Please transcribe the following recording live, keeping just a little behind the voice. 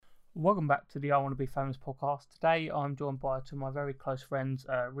Welcome back to the I Want to Be Famous podcast. Today I'm joined by two of my very close friends,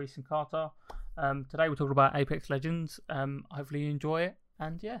 Reese and Carter. Today we're talking about Apex Legends. Hopefully you enjoy it,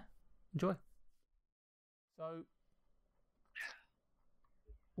 and yeah, enjoy. So,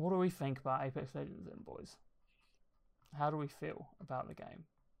 what do we think about Apex Legends then, boys? How do we feel about the game?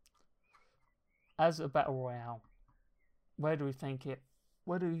 As a battle royale, where do we think it?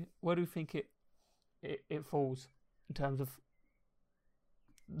 Where do we think it falls in terms of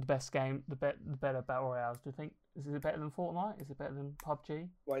the best game, the better battle royales? Do you think is it better than Fortnite? Is it better than PUBG?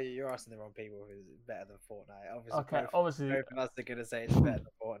 Well, you're asking the wrong people. Who's better than Fortnite? Obviously, Okay, both, obviously, both of us are gonna say it's better than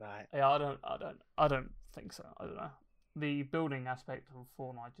Fortnite. yeah, I don't think so. I don't know. The building aspect of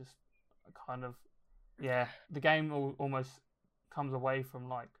Fortnite just kind of, yeah, the game almost comes away from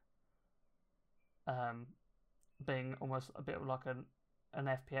like, being almost a bit of like an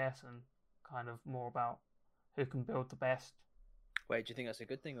FPS and kind of more about who can build the best. Wait, do you think that's a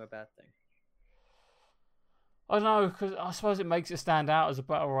good thing or a bad thing? I don't know, because I suppose it makes it stand out as a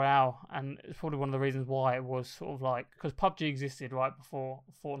battle royale, and it's probably one of the reasons why it was sort of like, because PUBG existed right before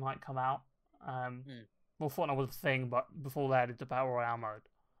Fortnite come out. Well, Fortnite was a thing, but before that, it's the battle royale mode.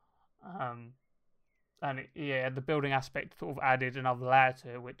 And the building aspect sort of added another layer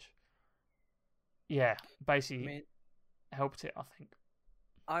to it, which, yeah, basically helped it, I think.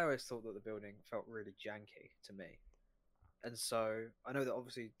 I always thought that the building felt really janky to me, and so I know that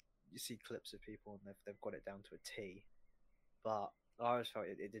obviously you see clips of people and they've got it down to a T, but I always felt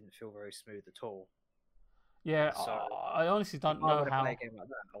it didn't feel very smooth at all. Yeah, So I honestly don't if I know want to how. play a game like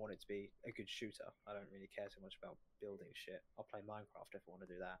that, I want it to be a good shooter. I don't really care too much about building shit. I'll play Minecraft if I want to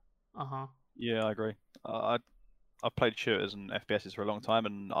do that. Yeah, I agree. I've played shooters and FPSs for a long time,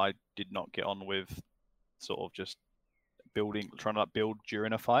 and I did not get on with sort of just trying to like build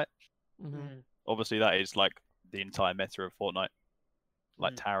during a fight. Obviously, that is like the entire meta of Fortnite,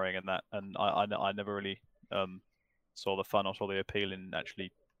 like towering and that. And I never really saw the fun or saw the appeal in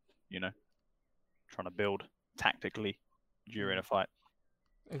actually, trying to build tactically during a fight.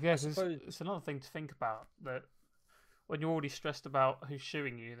 I guess it's another thing to think about, that when you're already stressed about who's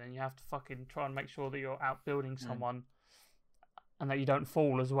shooting you, then you have to fucking try and make sure that you're outbuilding someone and that you don't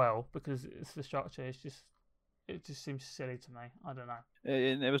fall as well, because it's the structure. It just seems silly to me. I don't know.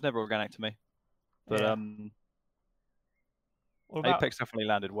 It was never organic to me, but Apex definitely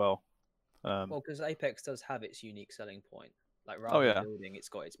landed well. Well, because Apex does have its unique selling point. Like rather than building, it's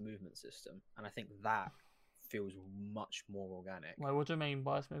got its movement system, and I think that feels much more organic. Well, what do you mean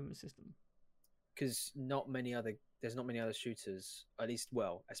by its movement system? Because there's not many other shooters, at least,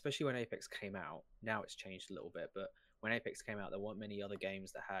 well, especially when Apex came out. Now it's changed a little bit, but when Apex came out, there weren't many other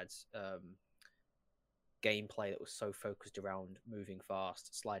games that had gameplay that was so focused around moving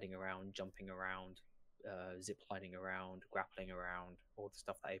fast, sliding around, jumping around, zip lining around, grappling around, all the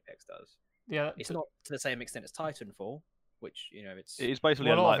stuff that Apex does. Yeah, it's not to the same extent as Titanfall, which it's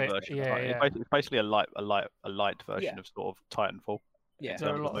basically a light version. It's basically a light version of sort of Titanfall. Yeah,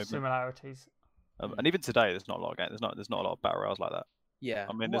 there are a lot of similarities. And even today, there's not a lot of games. There's not a lot of battle royales like that. Yeah,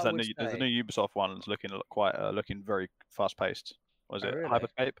 I mean, there's a new Ubisoft one that's looking very fast paced. Was it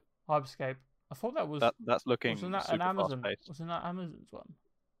Hyperscape? Hyperscape. I thought that was that's looking super fast paced. Wasn't that Amazon's one?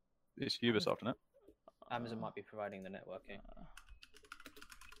 It's Ubisoft, isn't it? Amazon might be providing the networking.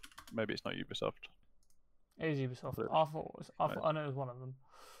 Maybe it's not Ubisoft. It is Ubisoft. I know it was one of them.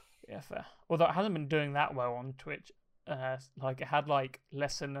 Yeah, fair. Although it hasn't been doing that well on Twitch. Like it had like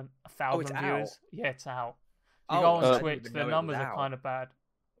less than 1,000 viewers. Out? Yeah, it's out. If you go on Twitch, the numbers are kind of bad.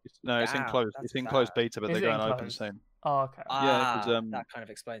 It's in closed. It's in closed beta, but they're going open soon. Oh, okay. Yeah, that kind of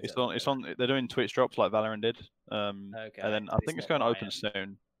explains it. It's on. They're doing Twitch drops like Valorant did. Okay. And then I think it's going open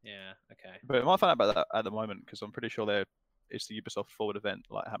soon. Yeah. Okay. But I might find out about that at the moment, because I'm pretty sure it's the Ubisoft Forward event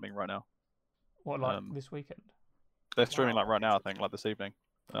like happening right now. What, like this weekend? They're streaming like right now, I think, like this evening.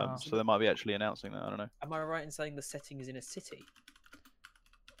 So they might be actually announcing that. I don't know. Am I right in saying the setting is in a city?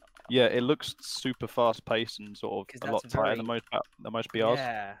 Yeah, it looks super fast paced and sort of a lot tighter than most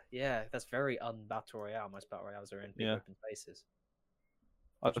BRs. Yeah, that's very un-battle royale. Most battle royales are in big open spaces.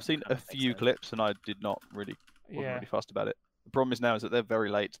 I've seen a few clips and I wasn't really fussed about it. The problem is now is that they're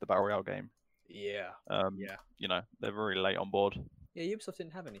very late to the battle royale game. Yeah. They're very late on board. Yeah, Ubisoft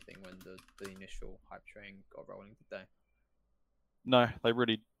didn't have anything when the initial hype train got rolling, did they? No, they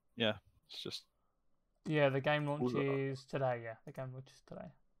really. Yeah, it's just. Yeah, the game launches today. Yeah, the game launches today.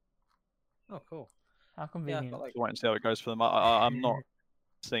 Oh, cool. How convenient. Wait and see how it goes for them. I'm not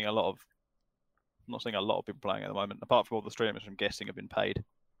seeing a lot of. I'm not seeing a lot of people playing at the moment, apart from all the streamers I'm guessing have been paid.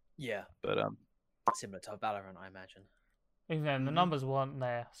 Yeah. But similar to Valorant, I imagine. Even then, the numbers weren't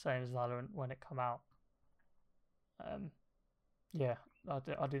there, same as Valorant when it came out. Yeah,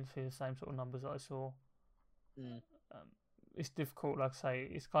 I didn't see the same sort of numbers that I saw. Mm. It's difficult, like I say.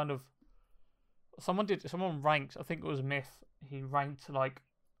 It's kind of someone ranked. I think it was Myth. He ranked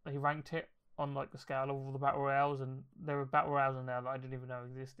it on like the scale of all the battle royales, and there were battle royales in there that I didn't even know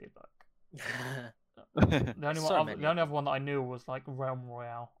existed. Like the only the only other one that I knew was like Realm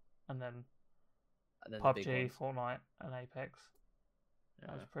Royale, and then And then the big PUBG, ones. Fortnite, and Apex. That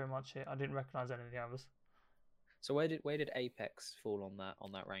Yeah. was pretty much it. I didn't recognize any of the others. So where did Apex fall on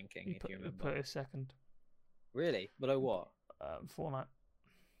that ranking? He If put, you he remember, put it second. really below what? Fortnite.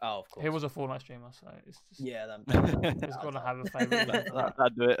 Oh, of course. He was a Fortnite streamer, so it's just Yeah, that, he's got to have a favourite.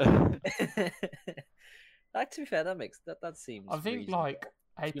 That'd do it. Like, to be fair, that seems. I think reasonable. like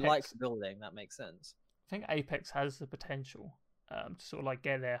If you like Apex. the building, that makes sense. I think Apex has the potential to sort of like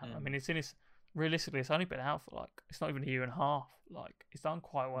get there. I Mm. mean, realistically, it's only been out for like it's not even a year and a half. Like it's done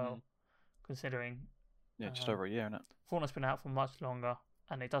quite well considering. Yeah, just over a year, isn't it? Fortnite's been out for much longer,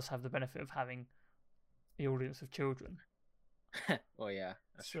 and it does have the benefit of having the audience of children. Well, yeah,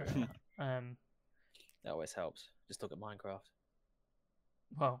 that's So, true. That always helps. Just look at Minecraft.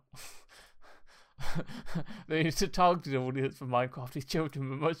 well, it's a targeted audience for Minecraft is children,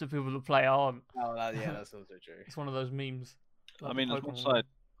 but most of the people that play aren't. Oh, yeah, that's also true. It's one of those memes. I mean, as much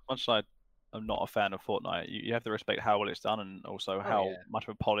as I am not a fan of Fortnite, you have to respect how well it's done and also how much of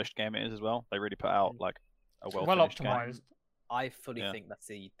a polished game it is as well. They really put out like a well finished game. optimized. I fully think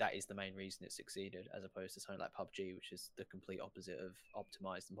that is the main reason it succeeded, as opposed to something like PUBG, which is the complete opposite of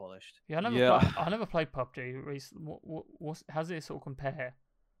optimized and polished. Yeah, I never played PUBG recently. How does it sort of compare?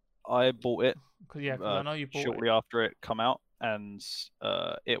 I bought it. Cause I know you bought shortly after it come out, and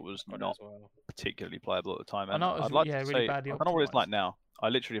it was not particularly playable at the time. And I know it was, I'd like to really say, badly I don't know what it's optimized. like now. I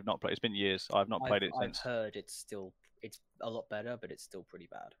literally have not played. It's been years. I've not played it since. I've heard it's a lot better, but it's still pretty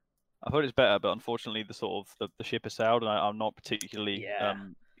bad. I've heard it's better, but unfortunately, the ship has sailed, and I'm not particularly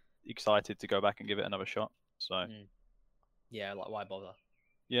excited to go back and give it another shot. So yeah, like why bother?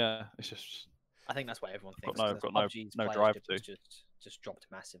 Yeah, it's just. I think that's what everyone thinks. Got no drive to. Just dropped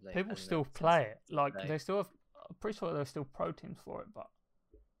massively. People still play it. Like they still have. I'm pretty sure there's still pro teams for it, but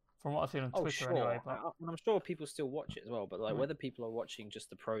from what I've seen on Twitter anyway. But I'm sure people still watch it as well. But like whether people are watching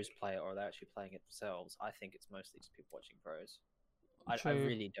just the pros play it or they're actually playing it themselves, I think it's mostly just people watching pros. I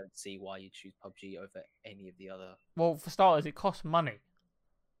really don't see why you choose PUBG over any of the other. Well, for starters, it costs money.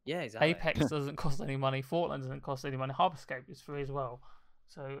 Yeah, exactly. Apex doesn't cost any money. Fortnite doesn't cost any money. Harborscape is free as well.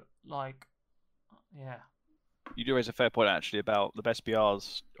 So, like, yeah. You do raise a fair point actually about the best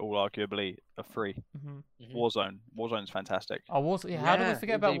BRs, all arguably, are free. Mm-hmm. Warzone is fantastic. Oh, Warzone! Yeah, how did we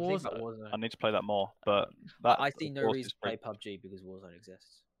forget about Warzone? I need to play that more, but I see no reason to play PUBG because Warzone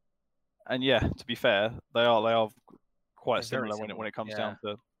exists. And yeah, to be fair, they are quite similar when it comes down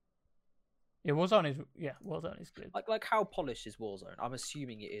to. Yeah, Warzone is good. Like how polished is Warzone? I'm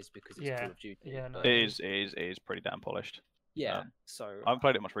assuming it is because it's Call of Duty. Yeah, no, it is pretty damn polished. Yeah, so I haven't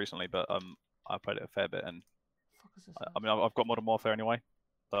played it much recently, but I played it a fair bit, and I mean I've got Modern Warfare anyway,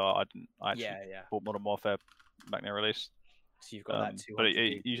 so I actually bought Modern Warfare back near release. So you've got that too. But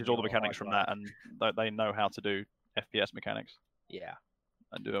it uses all the mechanics from that, and they know how to do FPS mechanics. Yeah,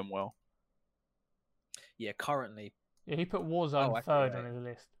 and do them well. Yeah, currently. Yeah, he put Warzone third on his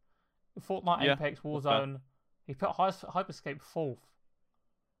list. Fortnite, Apex, Warzone. He put Hyperscape fourth.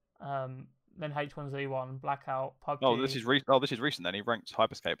 Then H1Z1, Blackout, PUBG. Oh, this is recent. Then he ranked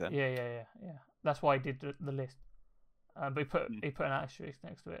Hyperscape. Then. Yeah. That's why he did the list. But he put an asterisk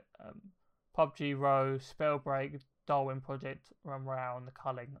next to it. PUBG, Row, Spellbreak, Darwin Project, Realm Royale, and The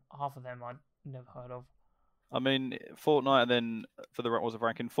Culling. Half of them I'd never heard of. I mean, Fortnite, and then for the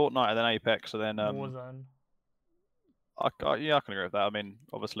ranking, Fortnite, and then Apex, and then Warzone. I can agree with that. I mean,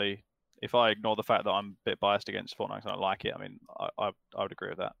 obviously, if I ignore the fact that I'm a bit biased against Fortnite because I don't like it, I mean, I would agree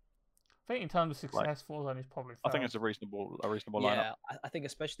with that. I think in terms of success, Warzone is probably. I think it's a reasonable lineup. Yeah, I think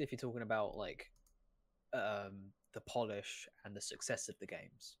especially if you're talking about like the polish and the success of the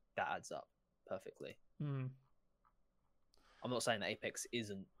games, that adds up perfectly. I'm not saying that Apex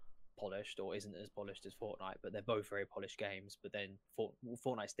isn't polished or isn't as polished as Fortnite, but they're both very polished games. But then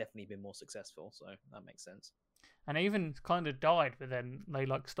Fortnite's definitely been more successful, so that makes sense. And it even kind of died, but then they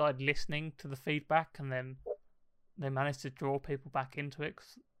started listening to the feedback, and then they managed to draw people back into it.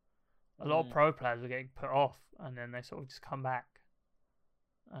 Cause a lot of pro players are getting put off, and then they sort of just come back.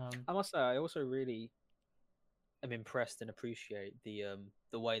 I must say, I also really am impressed and appreciate the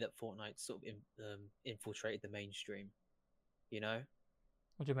way that Fortnite sort of infiltrated the mainstream. You know.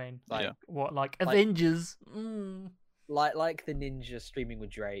 What do you mean? What, like Avengers? Like the Ninja streaming with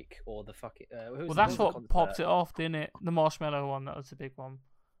Drake, or the fucking. Well, that's what popped it off, didn't it? The Marshmallow one, that was a big one.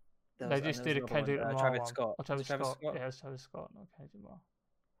 They just did a Kendrick Lamar Travis one. Scott. Or Travis Was it Travis Scott. Scott? Yeah, it's Travis Scott, not Kendrick Lamar.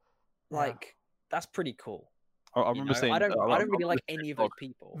 Like that's pretty cool. I remember seeing. I don't really remember like seeing any of Snoop those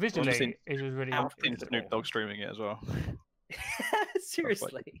people. Visually, seen- it was really Dogg. I've seen interesting. Snoop Dogg streaming it as well.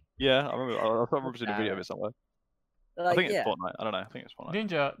 Seriously. Yeah, I remember. I remember seeing a video of it somewhere. Like, I think it's Fortnite. I don't know. I think it's Fortnite.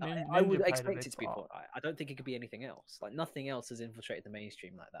 Ninja I would played a expect big it to be part. Fortnite. I don't think it could be anything else. Like nothing else has infiltrated the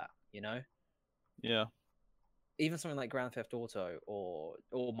mainstream like that. You know, Yeah. even something like Grand Theft Auto or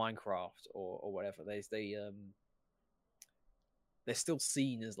Minecraft or whatever. They're still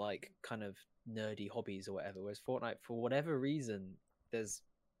seen as like kind of nerdy hobbies or whatever. Whereas Fortnite, for whatever reason, there's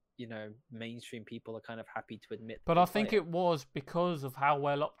mainstream people are kind of happy to admit. But I think it was because of how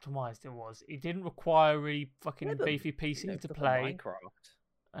well optimized it was. It didn't require a really fucking beefy PC to play.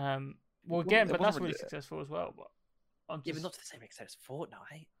 Minecraft. Well, again, but that's really successful as well. But Yeah, but not to the same extent as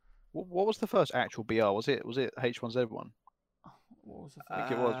Fortnite. What was the first actual BR? Was it H1Z1? What was the I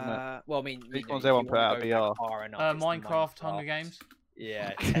think it was, wasn't it? Well, I mean, H1Z1 put out a BR. Minecraft, Hunger Games.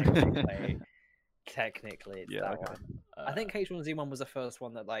 Yeah, technically, it's Yeah, that okay. one. I think H1Z1 was the first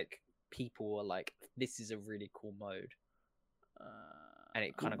one that like people were like, "This is a really cool mode," and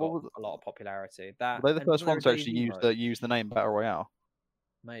it kind of got a lot of popularity. Were they the first ones to actually use the name Battle Royale?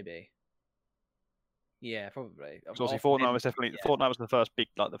 Maybe. Yeah, probably. Because obviously Fortnite was definitely Fortnite was the first big,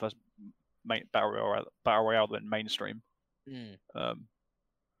 like the first main Battle Royale that went mainstream.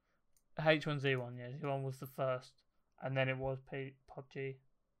 H1Z1, yeah, Z1 was the first, and then it was PUBG.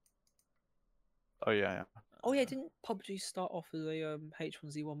 Oh yeah. Oh yeah, didn't PUBG start off as a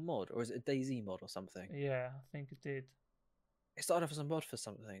H1Z1 mod, or is it a DayZ mod or something? Yeah, I think it did. It started off as a mod for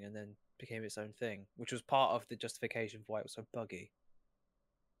something, and then became its own thing, which was part of the justification for why it was so buggy.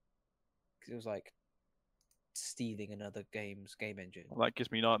 Because it was like stealing another game's game engine. Well, that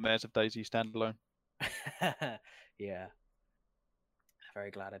gives me nightmares of DayZ standalone. Yeah. Very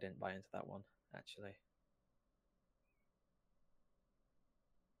glad I didn't buy into that one, actually.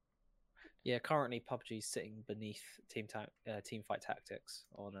 Yeah, currently PUBG's sitting beneath Teamfight Tactics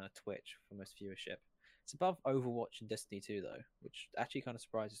on Twitch for most viewership. It's above Overwatch and Destiny 2, though, which actually kind of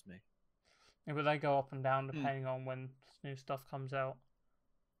surprises me. Yeah, but they go up and down depending on when new stuff comes out.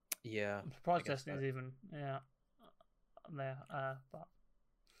 Yeah. I'm surprised Destiny's even there. But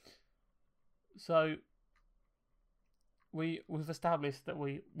so we've established that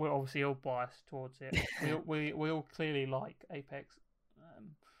we're obviously all biased towards it. we all clearly like Apex.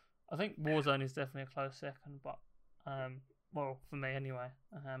 I think Warzone is definitely a close second, but well, for me anyway.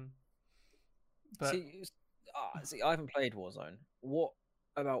 But see, I haven't played Warzone. What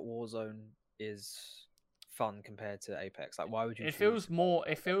about Warzone is fun compared to Apex? Like, why would you? It feels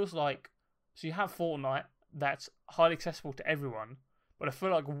like so you have Fortnite that's highly accessible to everyone, but I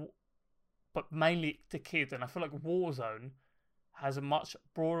feel like, but mainly to kids, and I feel like Warzone has a much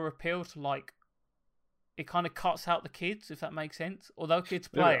broader appeal to like. It kind of cuts out the kids, if that makes sense. Although kids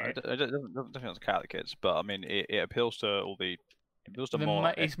play it, doesn't cut out the kids, but I mean, it appeals to all the. It appeals to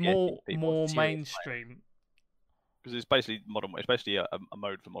more. It's more mainstream. Because it's basically modern. It's basically a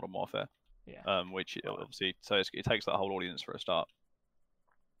mode for Modern Warfare. Yeah. Which obviously, so it takes that whole audience for a start.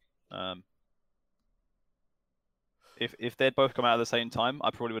 If they'd both come out at the same time,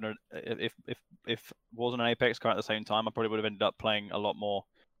 I probably would have. If Warzone and Apex come out at the same time, I probably would have ended up playing a lot more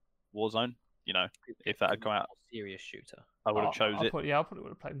Warzone. You know, if that had come out, serious shooter, I would have chose it. I probably would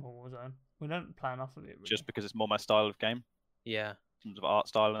have played more Warzone. We don't play enough of it. Really. Just because it's more my style of game. Yeah. In terms of art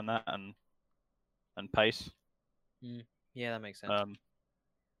style and that, and pace. Yeah, that makes sense.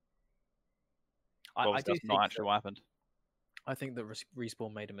 I do that's not actually what happened. I think that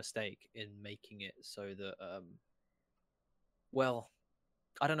Respawn made a mistake in making it so that, well,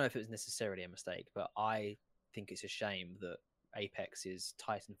 I don't know if it was necessarily a mistake, but I think it's a shame that Apex is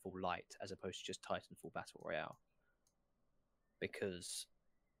Titanfall Lite as opposed to just Titanfall Battle Royale. Because...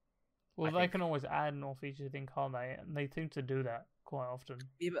 Well, they can always add more features in, can't they? And they seem to do that quite often.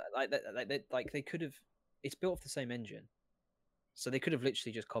 Yeah, but they could have... It's built off the same engine. So they could have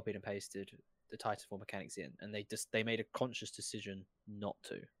literally just copied and pasted the Titanfall mechanics in, and they made a conscious decision not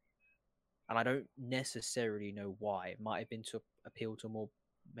to. And I don't necessarily know why. It might have been to appeal to a more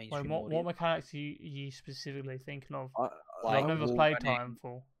mainstream audience. What mechanics are you specifically thinking of? Like I've never played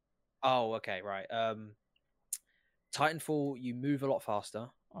Titanfall. Oh, okay, right. Titanfall, you move a lot faster,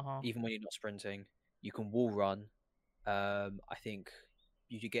 even when you're not sprinting. You can wall run. I think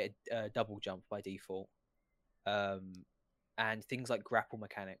you get a double jump by default. And things like grapple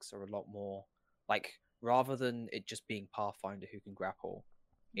mechanics are a lot more like, rather than it just being Pathfinder who can grapple,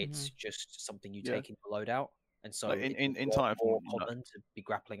 it's just something you take in the loadout, and so like in Titanfall more common to be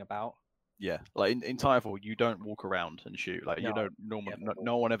grappling about. Yeah, like in Titanfall, you don't walk around and shoot. Like you No, don't normally, never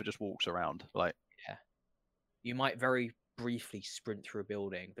no one ever just walks around. Like, You might very briefly sprint through a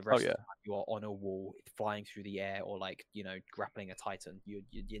building. The oh rest of yeah, the time you are on a wall, flying through the air, or like grappling a Titan.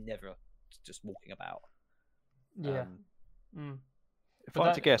 You're never just walking about. Yeah. Mm. if But I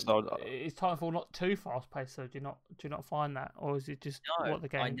had to guess, is Titanfall not too fast paced? So do you not find that, or is it just No, what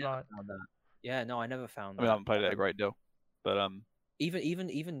the I game's never like? found that. Yeah, no, I never found I mean, I that. haven't played it a great deal, but Even even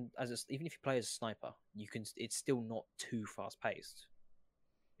even if you play as a sniper, you can. It's still not too fast paced.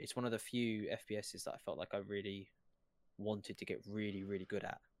 It's one of the few FPSs that I felt like I really wanted to get really good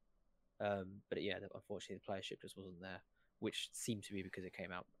at. But yeah, unfortunately, the playership just wasn't there, which seemed to be because it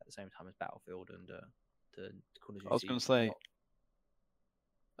came out at the same time as Battlefield and the Call of Duty. I was going to say,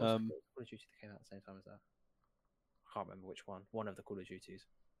 Call of Duty that came out at the same time as that. I can't remember which one. One of the Call of Duties.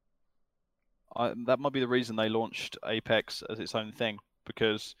 that might be the reason they launched Apex as its own thing,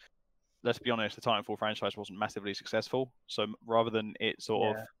 because let's be honest, the Titanfall franchise wasn't massively successful. So rather than it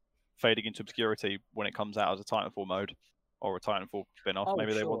sort of fading into obscurity when it comes out as a Titanfall mode or a Titanfall spin-off,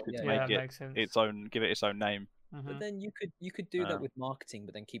 maybe they wanted to make it its own, give it its own name. But then you could do that with marketing,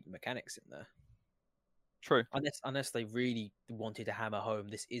 but then keep the mechanics in there. True. Unless they really wanted to hammer home,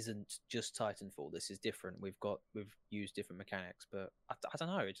 this isn't just Titanfall. This is different. We've used different mechanics, but I don't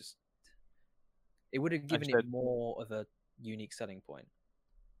know. It would have given it more of a unique selling point.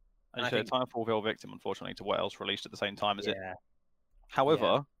 And you said Titanfall fell victim, unfortunately, to what else released at the same time as it.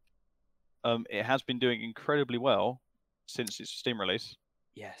 However, it has been doing incredibly well since its Steam release.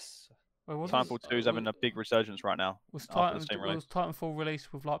 Yes. Titanfall 2 is having a big resurgence right now. Was Titanfall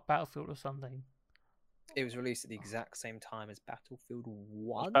released with like Battlefield or something? It was released at the exact same time as Battlefield 1.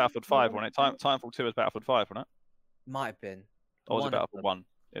 It was Battlefield 5, wasn't it? Titanfall 2 was Battlefield 5, wasn't it? Might have been. Or was it Battlefield 1?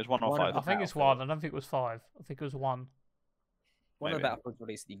 It was 1 or 5. I think it's 1. I don't think it was 5. I think it was 1. One of the Battlefields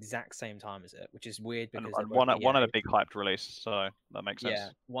released at the exact same time as it, which is weird because and one had a big hyped release, so that makes sense. Yeah,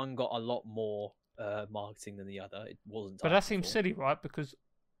 one got a lot more marketing than the other. It wasn't. But that seems silly, right? Because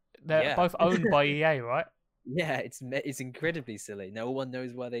they're both owned by EA, right? Yeah, it's incredibly silly. No one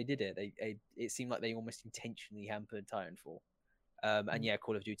knows why they did it. It seemed like they almost intentionally hampered Titanfall. And yeah,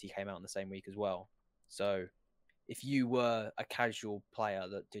 Call of Duty came out in the same week as well. So if you were a casual player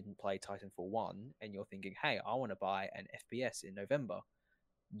that didn't play Titanfall 1 and you're thinking, hey, I want to buy an FPS in November,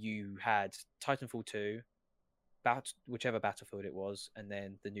 you had Titanfall 2, whichever Battlefield it was, and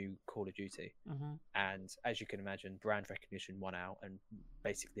then the new Call of Duty. And as you can imagine, brand recognition won out, and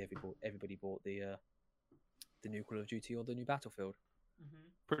basically everybody bought the new Call of Duty or the new Battlefield.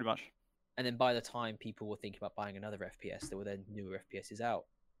 Pretty much. And then by the time people were thinking about buying another FPS, there were then newer FPSs out.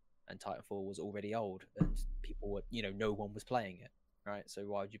 And Titanfall was already old, and people were, no one was playing it, right? So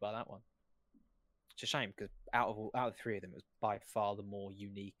why would you buy that one? It's a shame because out of the three of them, it was by far the more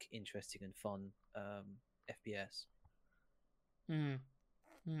unique, interesting, and fun FPS.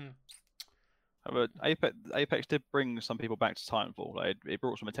 But Apex did bring some people back to Titanfall. Like, it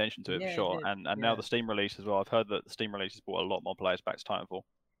brought some attention to it for sure. And now the Steam release as well. I've heard that the Steam release has brought a lot more players back to Titanfall,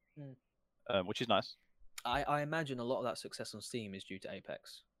 which is nice. I imagine a lot of that success on Steam is due to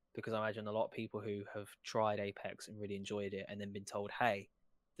Apex. Because I imagine a lot of people who have tried Apex and really enjoyed it and then been told, hey,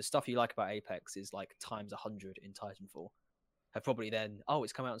 the stuff you like about Apex is like times 100 in Titanfall, have probably then,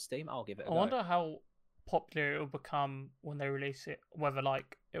 it's come out on Steam, I'll give it a go. I wonder how popular it will become when they release it, whether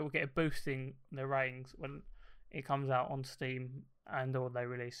like it will get a boosting their ratings when it comes out on Steam and or they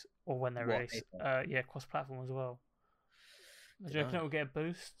release, or when they release, cross-platform as well. Do you reckon it will get a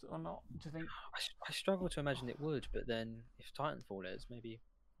boost or not? Do you think? I struggle to imagine it would, but then if Titanfall is, maybe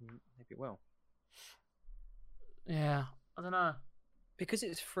it will. Yeah, I don't know. Because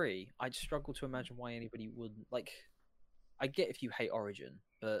it's free, I'd struggle to imagine why anybody wouldn't. Like, I get if you hate Origin,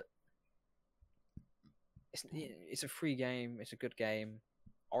 but it's a free game. It's a good game.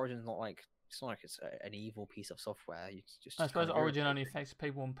 Origin's not like it's an evil piece of software. I suppose Origin only affects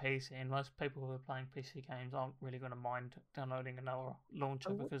people on PC, and most people who are playing PC games aren't really going to mind downloading another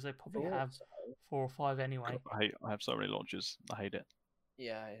launcher because they probably have 4 or 5 anyway. I have so many launchers. I hate it.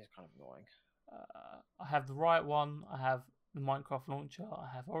 Yeah, it's kind of annoying. I have the right one. I have the Minecraft launcher.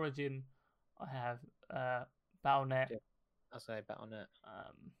 I have Origin. I have Battle.net. Yeah, I'll say Battle.net.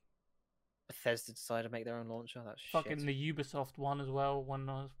 Bethesda decided to make their own launcher. That's fucking shit. The Ubisoft one as well. When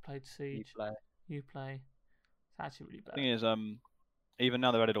I played Siege. Uplay. It's actually really bad. The thing is, even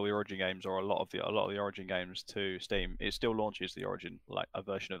now they've added all the Origin games or a lot of the Origin games to Steam. It still launches the Origin, like a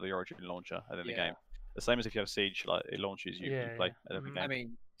version of the Origin launcher within the game. The same as if you have Siege, like it launches you play every game. I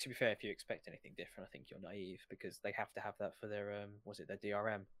mean, to be fair, if you expect anything different, I think you're naive because they have to have that for their their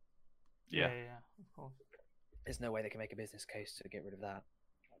DRM. Yeah, of course. There's no way they can make a business case to get rid of that.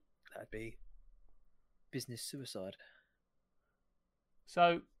 that'd be business suicide.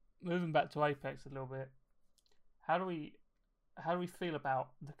 So moving back to Apex a little bit, how do we feel about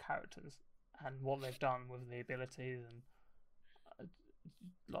the characters and what they've done with the abilities and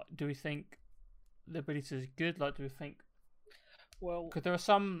like, do we think the abilities are good? Like, do we think? Well, Because there are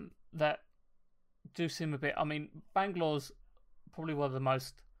some that do seem a bit. I mean, Bangalore's probably one of the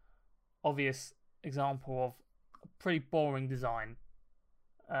most obvious example of a pretty boring design.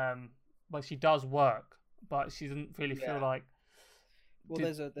 But she does work, but she doesn't really feel like. well,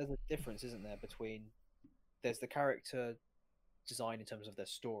 there's a difference, isn't there, between there's the character design in terms of their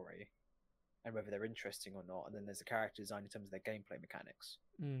story and whether they're interesting or not, and then there's the character design in terms of their gameplay mechanics.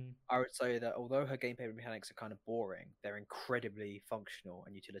 I would say that although her gameplay mechanics are kind of boring, they're incredibly functional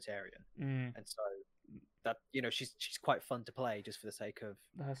and utilitarian, and so that she's quite fun to play just for the sake of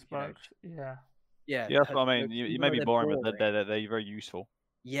Her spokes, yeah. Yeah, that's what I mean. You may be boring, but they're very useful.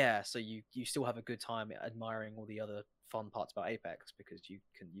 Yeah, so you still have a good time admiring all the other fun parts about Apex because you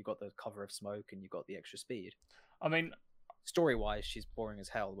got the cover of smoke and you got the extra speed. I mean, story wise, she's boring as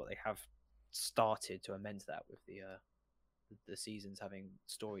hell, but they have started to amend that with the seasons having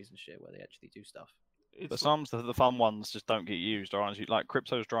stories and shit where they actually do stuff. But some of the fun ones just don't get used. Or honestly, like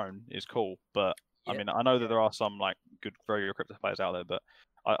Crypto's drone is cool, but I mean, I know that there are some like very good Crypto players out there, but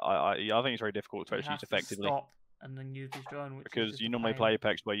I think it's very difficult to actually use effectively. Stop and then use his drone, because you normally play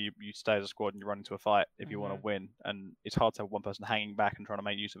Apex where you stay as a squad and you run into a fight if you want to win, and it's hard to have one person hanging back and trying to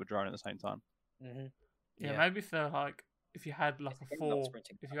make use of a drone at the same time. Yeah, maybe if they're like, if you had like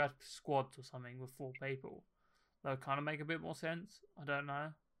if you had squads or something with 4 people, that would kind of make a bit more sense. I don't know.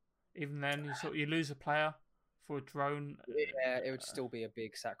 Even then, you lose a player for a drone. Yeah, it would still be a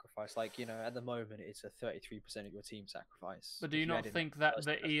big sacrifice. Like, at the moment, it's a 33% of your team sacrifice. But do you not think that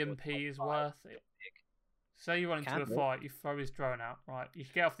the EMP is worth it? Say you run into a fight, you throw his drone out, right? You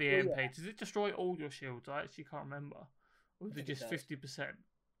get off the EMP. Does it destroy all your shields? I actually can't remember. Or is it just 50%? I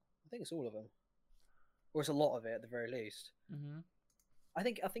think it's all of them. Or it's a lot of it at the very least. I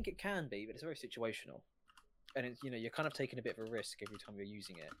think it can be, but it's very situational. And it's, you're kind of taking a bit of a risk every time you're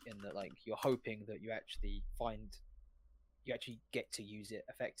using it, in that like you're hoping that you actually get to use it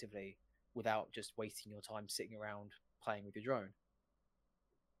effectively without just wasting your time sitting around playing with your drone.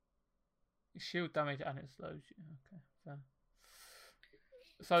 Shield damage and it slows you. Okay, fair.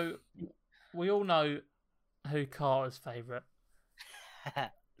 So we all know who Carter's favourite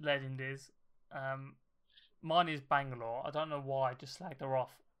legend is. Mine is Bangalore. I don't know why I just slagged her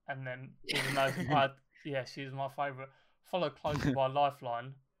off, and then even though she's my favourite. Followed closely by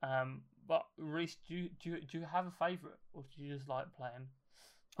Lifeline. But Reese, do you have a favourite, or do you just like playing?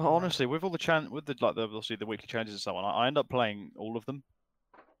 Honestly, with all the obviously the weekly challenges and so on, I end up playing all of them.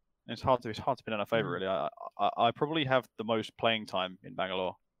 It's hard to pin down a favourite really. I probably have the most playing time in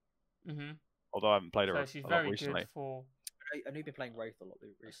Bangalore. Although I haven't played it she's a very lot recently. Good for. I know you've been playing Wraith a lot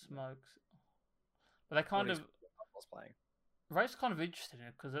recently. Smokes. But they kind of. Wraith's kind of interesting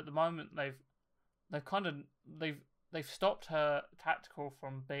because at the moment they've stopped her tactical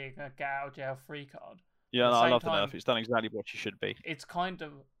from being a get out of jail free card. Yeah, I love the nerf. It's done exactly what she should be. It's kind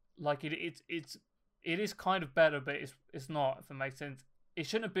of like it is kind of better, but it's not. If it makes sense, it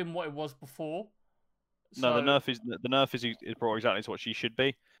shouldn't have been what it was before. No, the nerf is brought exactly to what she should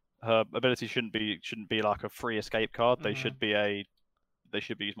be. Her ability shouldn't be like a free escape card. They should be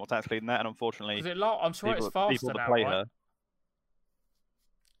used more tactically than that. And unfortunately, I'm sure it's faster now, right?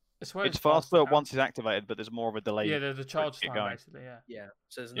 It's faster once it's activated, but there's more of a delay. Yeah, there's a charge time basically. Yeah.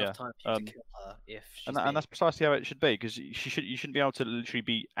 So there's enough time for you to kill her if she's and that's precisely how it should be, because you shouldn't be able to literally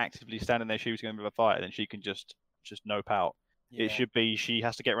be actively standing there shooting in a fight, and then she can just nope out. Yeah. It should be she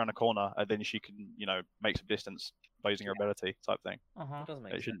has to get around a corner, and then she can make some distance by using her ability type thing.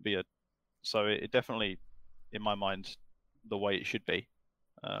 It shouldn't be so it definitely, in my mind, the way it should be.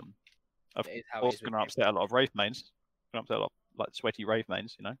 Of course, it's going to upset a lot of Wraith mains. Going to upset a lot like sweaty Wraith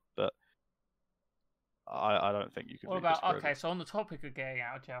mains, but I don't think you could. What about so on the topic of getting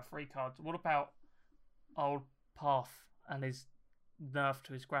out of jail free cards, what about old Path and his nerf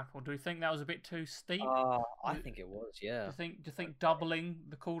to his grapple? Do you think that was a bit too steep? I think it was. Yeah. Do you think doubling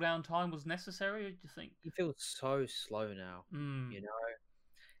the cooldown time was necessary, or do you think he feels so slow now?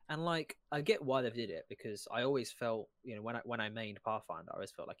 And like I get why they did it, because I always felt when I mained Pathfinder, I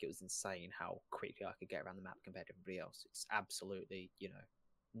always felt like it was insane how quickly I could get around the map compared to everybody else. It's absolutely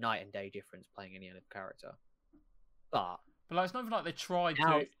night and day difference playing any other character. But like it's not even like they tried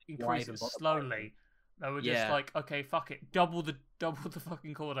to increase it slowly. They were just like, okay, fuck it, double the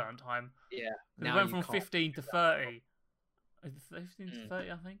fucking cooldown time. Yeah, it went from 15 to 30. 15 to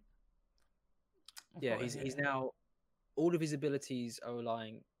 30, I think. Yeah, he's now all of his abilities are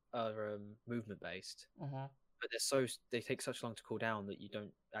relying movement based, Uh-huh. but they take such long to cool down that you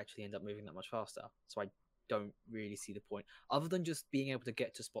don't actually end up moving that much faster. So I don't really see the point, other than just being able to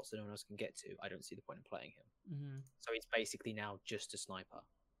get to spots that no one else can get to. I don't see the point in playing him. Mm-hmm. So he's basically now just a sniper,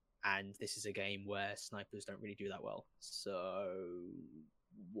 and this is a game where snipers don't really do that well. So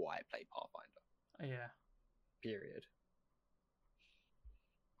why play Pathfinder? Yeah. Period.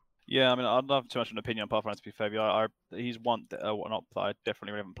 Yeah, I mean, I don't have too much of an opinion on Pathfinder, to be fair. He's one that I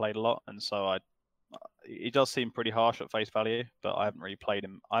definitely haven't played a lot, and so he does seem pretty harsh at face value. But I haven't really played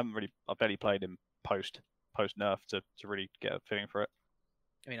him. I've barely played him post nerf to really get a feeling for it.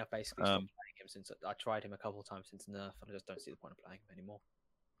 I mean, I've basically stopped playing him since I tried him a couple of times since nerf, and I just don't see the point of playing him anymore.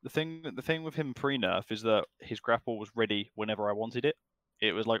 The thing with him pre nerf is that his grapple was ready whenever I wanted it.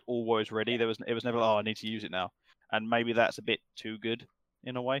 It was like always ready. It was never I need to use it now, and maybe that's a bit too good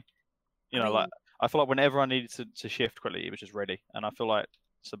in a way. Like I feel like whenever I needed to shift quickly, it was just ready, and I feel like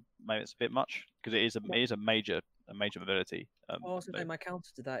maybe it's a bit much because it is a major mobility. Also, my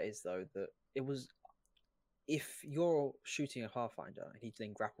counter to that is though that it was, if you're shooting a Pathfinder and he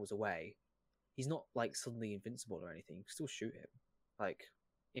then grapples away, he's not like suddenly invincible or anything. You can still shoot him. Like,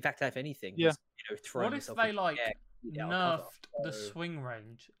 in fact, if anything, yeah. He's, throwing what if they like nerfed the swing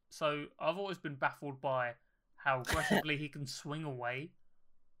range? So I've always been baffled by how aggressively he can swing away.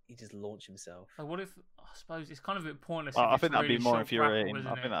 He just launch himself. Like, what if? I suppose it's kind of a bit pointless. I think that'd really be more short infuriating.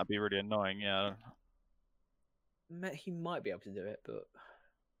 grapple, I think that'd be really annoying. Yeah. He might be able to do it, but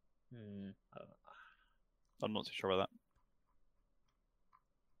I don't know. I'm not too sure about that.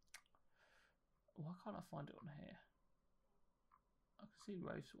 Why can't I find it on here? I can see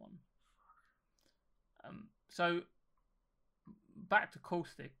Rave's one. So back to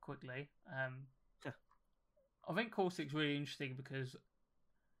Caustic quickly. I think Caustic's really interesting because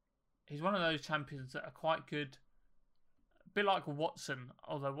he's one of those champions that are quite good. A bit like Watson,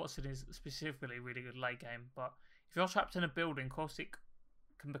 although Watson is specifically really good late game. But if you're trapped in a building, Caustic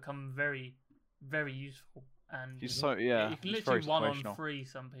can become very, very useful. And He's you can literally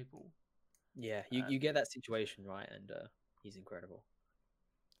 1-on-3 some people. Yeah, you get that situation right, and he's incredible.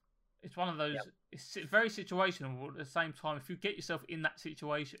 It's one of those. Yep. It's very situational. But at the same time, if you get yourself in that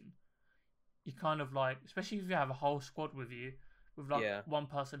situation, you kind of like, especially if you have a whole squad with you, with like one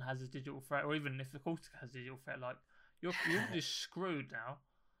person has a digital threat, or even if the Caustic has a digital threat, like you're just screwed now.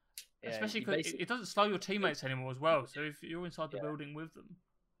 Yeah, especially because it doesn't slow your teammates anymore as well. So if you're inside the building with them,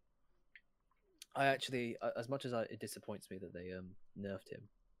 I actually, as much as it disappoints me that they nerfed him,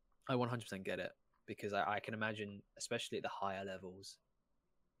 I 100% get it, because I can imagine, especially at the higher levels,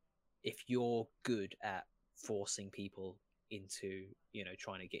 if you're good at forcing people into,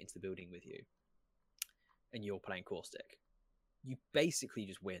 trying to get into the building with you, and you're playing Caustic, you basically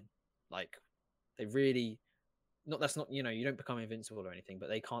just win. Like, they really, you don't become invincible or anything, but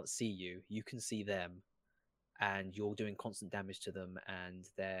they can't see you. You can see them, and you're doing constant damage to them, and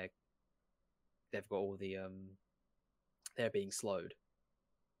they've got all the they're being slowed.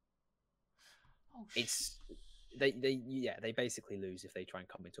 Oh, they basically lose if they try and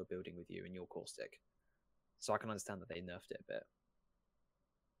come into a building with you and you're Caustic. So I can understand that they nerfed it a bit.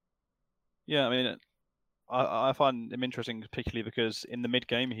 Yeah, I mean, I find him interesting, particularly because in the mid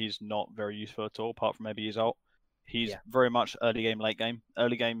game he's not very useful at all, apart from maybe his ult. He's very much early game, late game.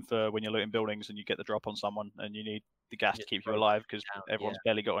 Early game for when you're looting buildings and you get the drop on someone and you need the gas to keep you alive because everyone's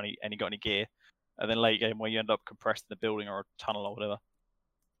barely got any gear. And then late game where you end up compressed in the building or a tunnel or whatever.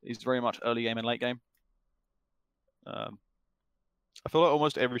 He's very much early game and late game. I feel like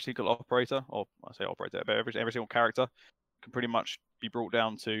almost every single operator, or I say operator, but every single character can pretty much be brought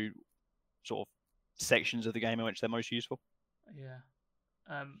down to sort of sections of the game in which they're most useful. Yeah.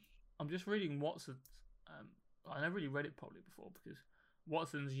 I'm just reading Watson's. I never really read it properly before because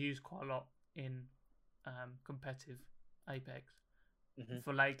Watson's used quite a lot in competitive Apex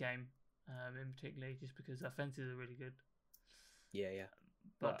for late game, in particular, just because the offenses are really good. Yeah.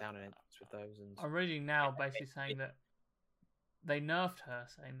 But down and with those. And I'm reading now basically saying that they nerfed her,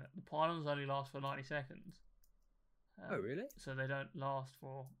 saying that the pylons only last for 90 seconds. Oh, really? So they don't last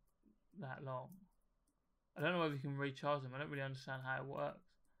for that long. I don't know whether you can recharge them. I don't really understand how it works.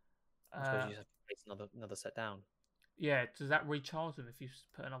 I suppose you just have to place another set down. Yeah, does that recharge them if you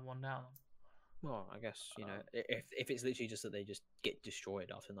put another one down? Well, I guess, if it's literally just that they just get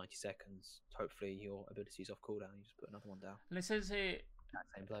destroyed after 90 seconds, hopefully your ability's off cooldown, you just put another one down. And it says here,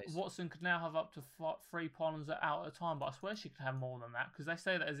 same place. Watson could now have up to 3 pylons out at a time, but I swear she could have more than that, because they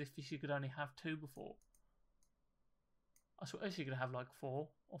say that as if she could only have 2 before. I swear she could have like 4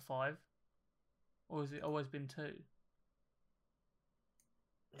 or 5. Or has it always been 2?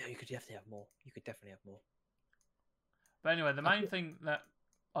 No, you could definitely have more. But anyway, the main thing that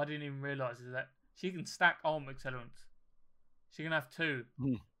I didn't even realise is that she can stack armor accelerants. She can have 2.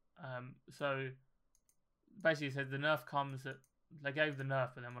 So basically, it said the nerf comes that they gave the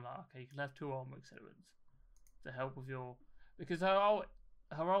nerf, and then we're like, okay, you can have 2 armor accelerants to help with your because her ult.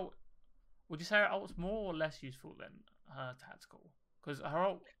 Would you say her ult's more or less useful than her tactical? Because her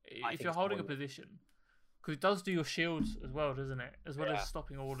ult, if you're holding a position, because it does do your shields as well, doesn't it? As well as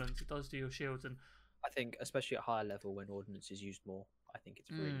stopping ordnance, it does do your shields. And I think, especially at higher level when ordnance is used more, I think it's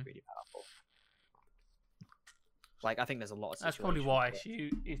really, really powerful. Like, I think there's a lot of situations. That's probably why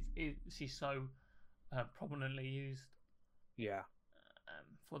she's so prominently used. Yeah.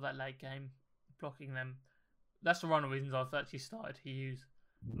 For that late game, blocking them. That's one of the reasons I've actually started to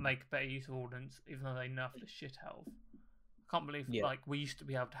make better use of ordnance, even though they nerfed the shit out of. I can't believe like we used to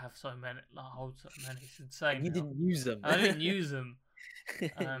be able to have so many, hold so many. It's insane. And you didn't use them. I didn't use them.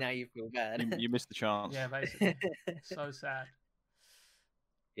 Now you feel bad. You missed the chance. Yeah, basically. So sad.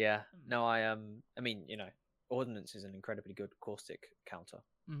 Yeah. No, I mean, ordnance is an incredibly good caustic counter.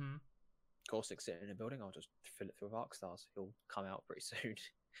 Mm-hmm. Caustic sitting in a building, I'll just fill it through with arc stars. He'll come out pretty soon.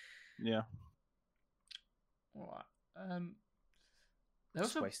 Yeah. All right. They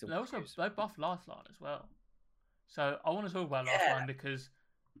buffed Lifeline as well. So I want to talk about Lifeline because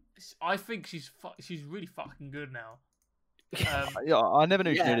I think she's really fucking good now. Yeah, I never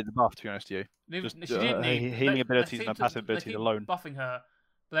knew she needed the buff, to be honest with you. Just, she didn't need healing abilities and her passive abilities alone. Buffing her,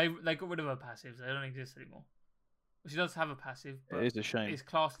 but they got rid of her passives. They don't exist anymore. She does have a passive, but it is a shame. It's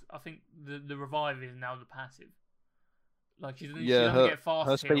classed. I think the revive is now the passive. Like she doesn't get fast.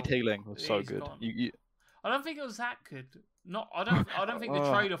 Her speed healing was so good. I don't think it was that good. I don't think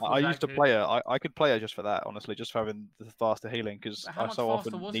the trade off. I used to play her. I could play her just for that, honestly, just for having the faster healing because I so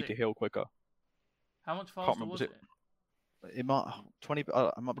often need to heal quicker. How much faster was it? It might 20.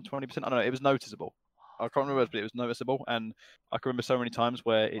 It might be 20%. I don't know. It was noticeable. I can't remember, but it was noticeable, and I can remember so many times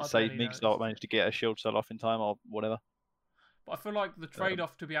where it saved me because I managed to get a shield cell off in time or whatever. But I feel like the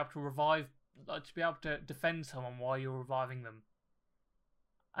trade-off to be able to revive, to be able to defend someone while you're reviving them,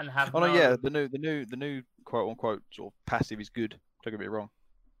 and have. The new quote unquote sort of passive is good. Don't get me wrong.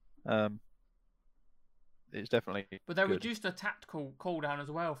 It's definitely. But they reduced the tactical cooldown as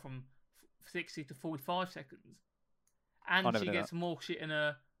well from 60 to 45 seconds, and she gets more shit in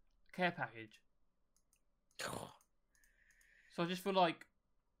a care package. So I just feel like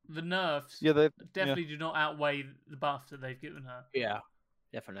the nerfs definitely do not outweigh the buff that they've given her. Yeah,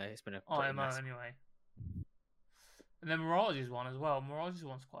 definitely. It's been a IMO anyway. And then Mirage's one as well. Mirage's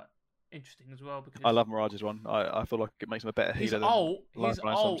one's quite interesting as well because I love Mirage's one. I feel like it makes him a better healer. His ult as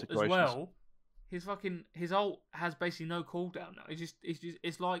well. His ult has basically no cooldown now.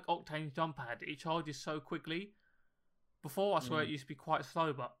 It's like Octane's jump pad. It charges so quickly. Before I swear it used to be quite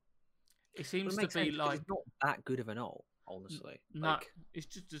slow, but it seems to be like it's not that good of an ult, honestly. No, it's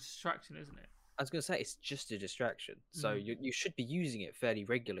just a distraction, isn't it? I was gonna say it's just a distraction. So you should be using it fairly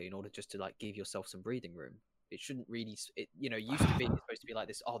regularly in order just to like give yourself some breathing room. It shouldn't really. It used to be supposed to be like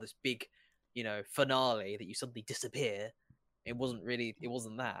this. Oh, this big, finale that you suddenly disappear. It wasn't really. It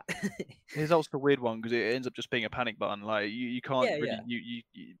wasn't that. His ult's the weird one because it ends up just being a panic button. Like you can't really.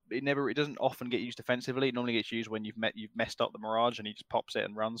 It doesn't often get used defensively. It normally gets used when you've messed up the Mirage and he just pops it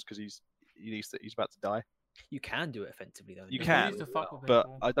and runs because he's about to die. You can do it offensively though. You can, but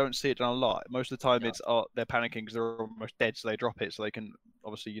I don't see it done a lot. Most of the time, it's they're panicking because they're almost dead, so they drop it so they can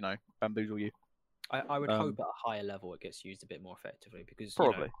obviously bamboozle you. I would hope at a higher level it gets used a bit more effectively because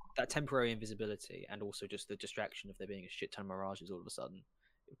that temporary invisibility and also just the distraction of there being a shit ton of mirages all of a sudden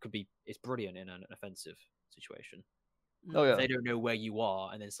it's brilliant in an offensive situation. Oh yeah, if they don't know where you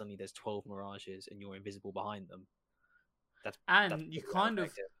are and then suddenly there's 12 mirages and you're invisible behind them. That's you kind of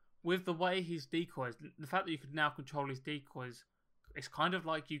with the way his decoys, the fact that you could now control his decoys, it's kind of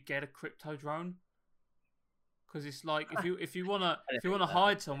like you get a crypto drone. Because it's like if you wanna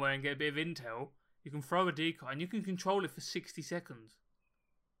hide somewhere and get a bit of intel, you can throw a decoy and you can control it for 60 seconds.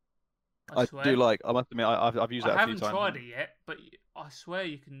 I do like. I must admit, I've used that a few times. I haven't tried it yet, but I swear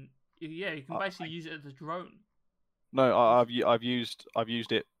you can. Yeah, you can basically use it as a drone. No, I've used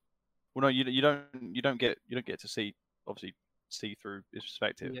it. Well, no, you don't get to see through his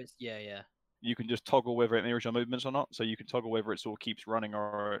perspective. Yeah. You can just toggle whether it mirrors your movements or not. So you can toggle whether it sort of keeps running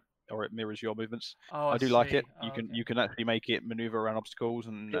or it mirrors your movements. I do like it. You can actually make it maneuver around obstacles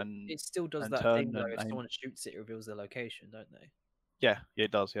and it still does that thing though. If someone shoots it, reveals their location, don't they? Yeah, it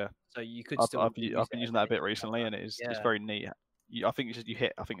does. Yeah. So you could I've been using that a bit recently, and it's very neat. I think it's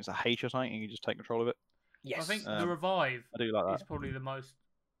hit. I think it's a H or something, and you just take control of it. Yes. I think the revive. I do like that. Is probably the most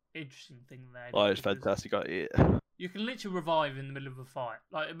interesting thing there. Oh, it's fantastic. You can literally revive in the middle of a fight.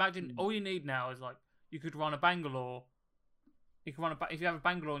 Like imagine all you need now is like you could run a Bangalore You can run if you have a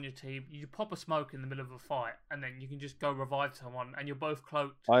Bangalore on your team, you pop a smoke in the middle of a fight, and then you can just go revive someone, and you're both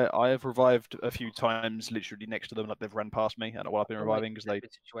cloaked. I have revived a few times, literally next to them, like they've run past me, and while I've been reviving because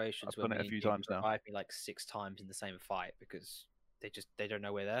situations I've done it a few times now. Revive me like 6 times in the same fight because they don't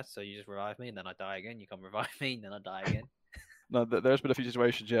know we're there, so you just revive me and then I die again. You come revive me and then I die again. No, there's been a few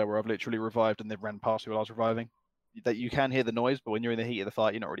situations, yeah, where I've literally revived and they've ran past me while I was reviving. That you can hear the noise, but when you're in the heat of the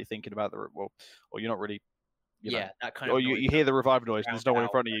fight, you're not really thinking about or you're not really. That kind or of. you hear the revive noise, and there's no one in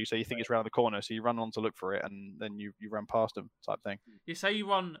out, front of you, so you think it's around the corner, so you run on to look for it, and then you run past them, type thing. You say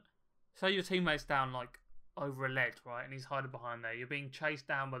your teammate's down like over a ledge, right, and he's hiding behind there. You're being chased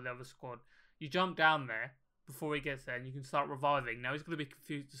down by the other squad. You jump down there before he gets there, and you can start reviving. Now he's going to be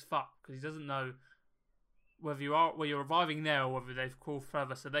confused as fuck because he doesn't know whether you're reviving there or whether they've crawled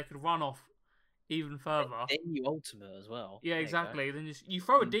further, so they could run off even further. Then you ultimate as well. Yeah, exactly. Then you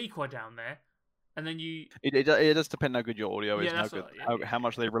throw a decoy down there. And then It does depend how good your audio is, and how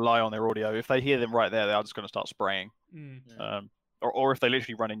much they rely on their audio. If they hear them right there, they are just going to start spraying. Or if they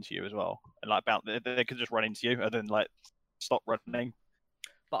literally run into you as well, and like they could just run into you and then like stop running.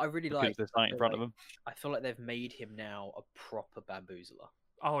 But I really because there's something in front of them. I feel like they've made him now a proper bamboozler.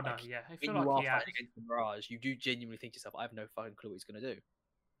 Oh no, yeah. I feel when like you are fighting against the Mirage, you do genuinely think to yourself, I have no fucking clue what he's going to do.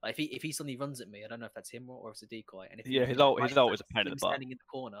 Like if he suddenly runs at me, I don't know if that's him or if it's a decoy. And if his ult is a pain in the butt. Standing in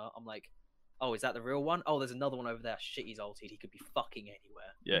the corner, I'm like, oh, is that the real one? Oh, there's another one over there. Shit, he's ulted. He could be fucking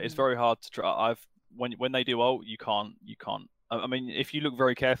anywhere. Yeah, it's very hard to try. When they do ult, you can't. I mean, if you look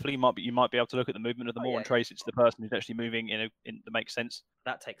very carefully, you might be able to look at the movement of them all and trace it to the person who's actually moving that makes sense.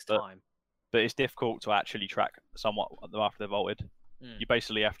 That takes time. But it's difficult to actually track somewhat after they've ulted. You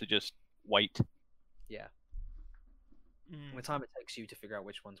basically have to just wait. Yeah. The time it takes you to figure out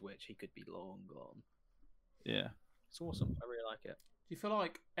which one's which, he could be long gone. Yeah. It's awesome. I really like it. Do you feel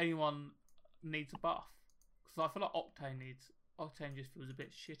like anyone needs a buff? Because I feel like Octane just feels a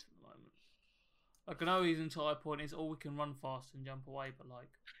bit shit at the moment. Like I know his entire point is, we can run fast and jump away, but like,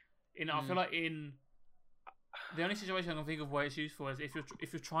 I feel like in the only situation I can think of where it's useful is if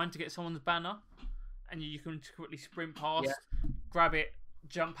you're trying to get someone's banner, and you can quickly sprint past, grab it,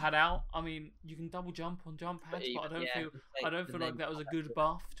 jump pad out. I mean, you can double jump on jump pads, but I don't feel like that was a good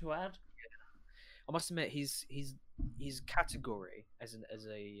buff to add. I must admit, his category as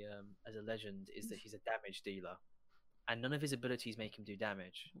a legend is that he's a damage dealer, and none of his abilities make him do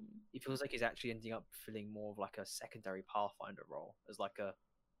damage. He feels like he's actually ending up filling more of like a secondary Pathfinder role as like a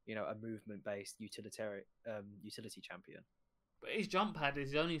movement based utility champion. But his jump pad is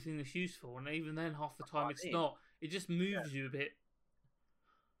the only thing that's useful, and even then, half the time it's not. It just moves you a bit.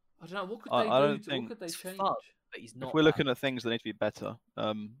 I don't know. What could they do? What could they change? Fun, but he's not. If we're looking at things that need to be better,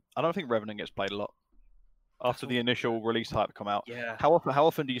 I don't think Revenant gets played a lot after the initial release hype come out. Yeah. How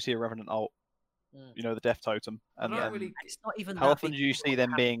often do you see a Revenant ult? The Death Totem. And it's not even. How often do you see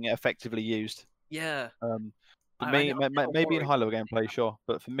them being effectively used? Yeah. But maybe in high level gameplay, sure,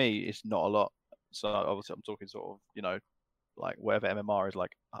 but for me, it's not a lot. So obviously, I'm talking sort of, like whatever MMR is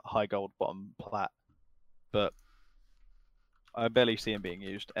like high gold, bottom plat, but I barely see him being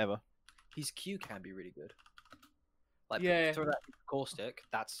used ever. His Q can be really good. Like throw that caustic,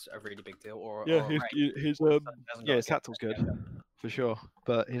 that's a really big deal. His tactical's good for sure,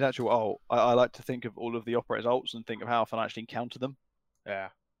 but his actual ult, I like to think of all of the operators' ults and think of how often I actually encounter them. Yeah.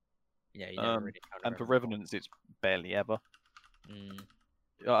 Yeah, you never really and for Revenants, it's barely ever.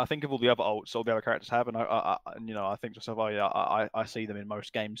 I think of all the other ults all the other characters have, and I think to myself, I see them in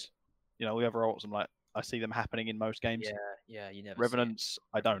most games. The other ults, I'm like, I see them happening in most games. Yeah, you never. Revenants,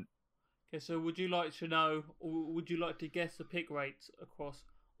 I don't. Okay, so would you like to know, or would you like to guess the pick rates across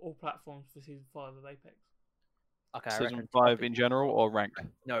all platforms for Season 5 of Apex? Okay, Season 5 in general or ranked?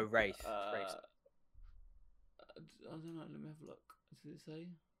 No, Wraith. I don't know. Let me have a look. Does it say?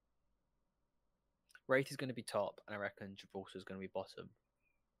 Wraith is going to be top, and I reckon Gibraltar is going to be bottom,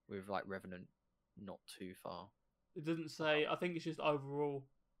 with like Revenant not too far. It doesn't say. I think it's just overall.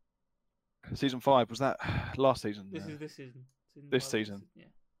 Season 5 was that last season? This is this season. This season. Yeah.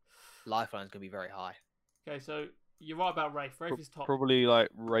 Lifeline's going to be very high. Okay, so you're right about Wraith. Wraith is top. Probably like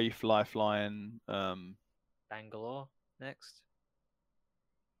Wraith, Lifeline. Bangalore next.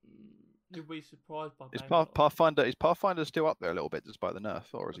 You'll be surprised by. Is Pathfinder? Is Pathfinder still up there a little bit despite the nerf,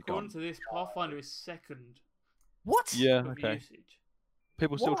 or is he gone? According to this, Pathfinder is second. What? Yeah. Okay. Usage.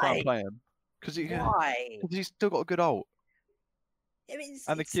 People still try and play him because he's still got a good ult.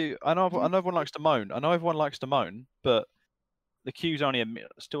 And the Q, I know everyone likes to moan. I know everyone likes to moan, but the Q's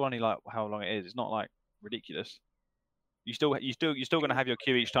still only like how long it is. It's not like ridiculous. You're still going to have your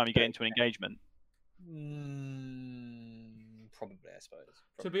Q each time you get into an engagement. Probably, I suppose.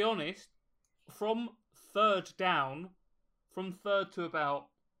 To be honest, from third down from third to about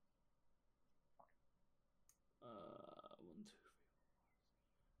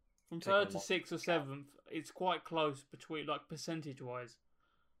from Taking third a to lot sixth or seventh, it's quite close between, like, percentage wise.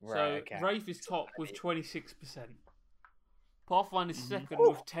 Right, So okay. Wraith is top with 26%. Pathfinder is second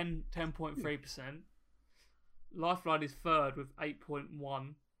Ooh. with 10.3%. Lifeline is third with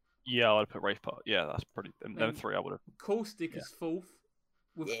 8.1. Yeah, I'd put Wraith Part. Yeah, that's pretty. And Then then 3, I would have. Caustic Yeah. is fourth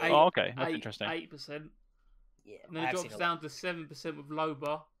with Yeah. 8, Oh, okay, that's interesting. 8%. Yeah, And then it drops down to 7% with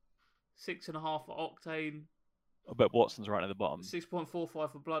Loba, 6.5 for Octane, I bet Watson's right at the bottom.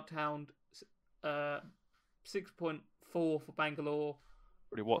 6.45 for Bloodhound, 6.4 for Bangalore,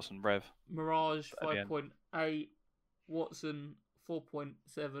 Pretty Watson, Rev. Mirage At the end. 5.8, Watson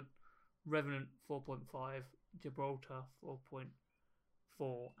 4.7, Revenant 4.5, Gibraltar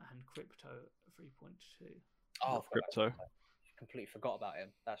 4.4, and Crypto 3.2. Oh, I forgot Crypto. about that. Completely forgot about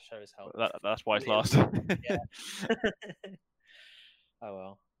him. That shows how. That's why it's Yeah. last. Oh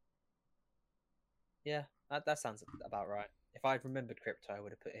well. Yeah, that sounds about right. If I'd remembered Crypto, I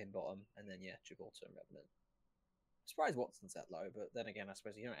would have put him bottom, and then yeah, Gibraltar and Revenant. I'm surprised Watson's that low, but then again, I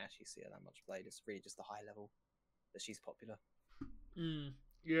suppose you don't actually see her that much played. It's really just the high level that she's popular.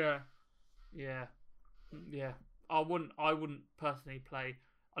 Yeah. I wouldn't personally play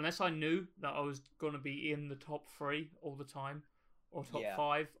unless I knew that I was gonna be in the top 3 all the time or top Yeah.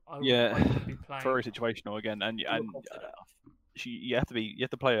 5. I Yeah, wouldn't be playing. very situational again, and You're confident enough. you have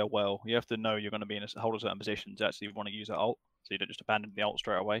to play her well. You have to know you're going to be in hold a certain position to actually want to use that ult, so you don't just abandon the ult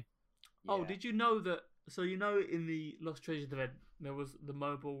straight away. Oh, Yeah. did you know that? So you know, in the Lost Treasures event, there was the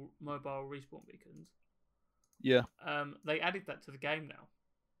mobile respawn beacons. Yeah, They added that to the game now,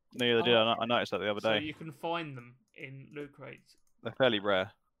 no, they did. I noticed that the other so day. you can find them in loot crates. They're fairly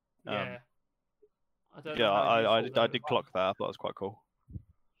rare. Yeah. I don't Yeah, know how I useful they did were. clock that. I thought that was quite cool.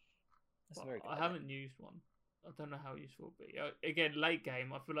 That's But a very good I idea. haven't used one. I don't know how useful it will be. Again, late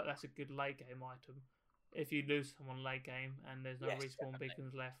game, I feel like that's a good late game item. If you lose someone late game and there's no Yes, respawn definitely.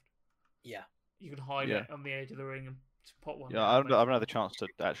 beacons left, Yeah. you can hide Yeah. it on the edge of the ring and just pop one. Yeah, down, I haven't had basically. the chance to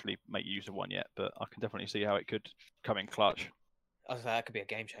actually make use of one yet, but I can definitely see how it could come in clutch. I was like, that could be a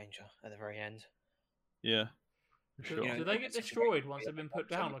game changer at the very end. Yeah, for Do, sure. You know, do they in get that destroyed situation, once we they've been have put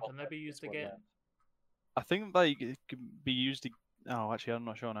so many down, or can they be bots used at this point, again? I think they can be used. Oh, actually, I'm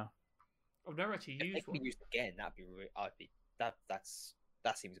not sure now. I've never actually If they used could be one. used again, that'd be.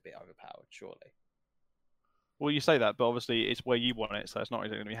 That seems a bit overpowered, surely. Well, you say that, but obviously it's where you want it, so it's not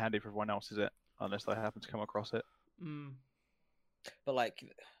really going to be handy for everyone else, is it? Unless they happen to come across it. But like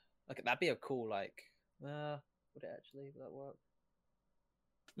that'd be a cool like. Would it actually? Would that work?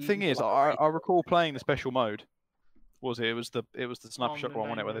 The thing is, I recall playing the special mode. What was it? It was the sniper Armed shot and one,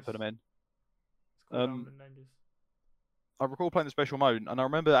 wasn't it, where they Dangerous. put them in. It's called Armed and Dangerous. I recall playing the special mode, and I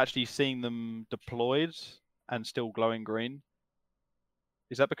remember actually seeing them deployed and still glowing green.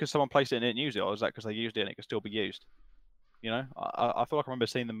 Is that because someone placed it and didn't use it, or is that because they used it and it could still be used? You know, I feel like I remember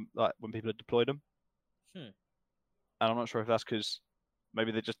seeing them like when people had deployed them. And I'm not sure if that's because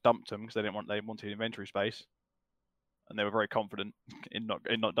maybe they just dumped them because they wanted inventory space, and they were very confident in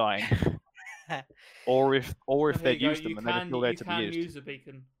not dying. or if Here they'd you go, used them and they were still there to be used. You can use a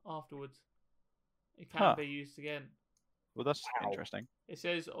beacon afterwards. It can Huh. be used again. Well, that's Wow. interesting. It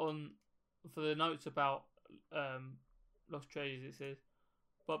says for the notes about Lost Treasures, it says,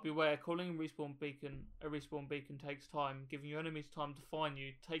 but beware, calling a respawn beacon takes time, giving your enemies time to find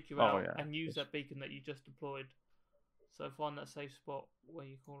you, take you out, yeah, and use yes. that beacon that you just deployed. So find that safe spot where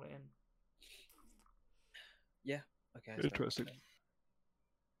you call it in. Okay. Interesting.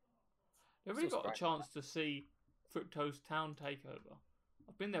 Have really Still got a surprising. chance to see Fructose Town Takeover.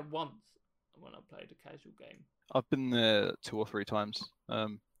 I've been there once when I played a casual game. I've been there 2 or 3 times.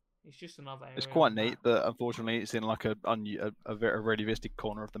 It's just another area. It's of quite the neat, map. but unfortunately, it's in like a really visited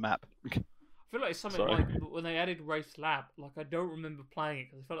corner of the map. I feel like it's something Sorry. like when they added Race Lab. Like I don't remember playing it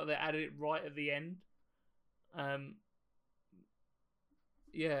because I felt like they added it right at the end.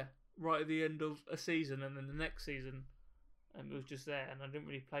 Yeah, right at the end of a season, and then the next season, it was just there, and I didn't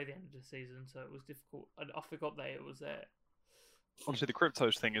really play the end of the season, so it was difficult. I forgot that it was there. Honestly, the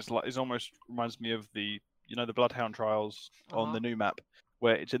Cryptos thing is almost reminds me of the Bloodhound trials on the new map,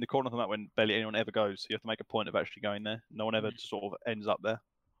 where it's in the corner of the map when barely anyone ever goes. So you have to make a point of actually going there. No one ever sort of ends up there.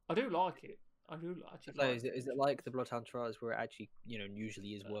 I do like it. I do actually So like is it like the Bloodhound Trials where it actually usually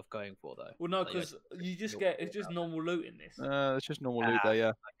is worth going for though? Well, no, Like, because you just get it's just normal loot in this. It's just normal loot there,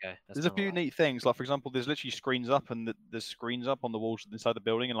 yeah. Okay, There's a few neat things, like for example, there's literally screens up, and there's screens up on the walls inside the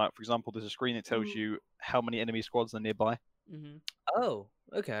building, and like for example, there's a screen that tells you how many enemy squads are nearby. Mm-hmm. Oh,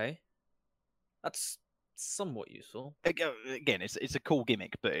 okay. That's somewhat useful. Again, it's a cool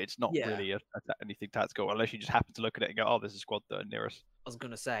gimmick, but it's not Yeah. really anything tactical unless you just happen to look at it and go, "Oh, there's a squad that are near us." I was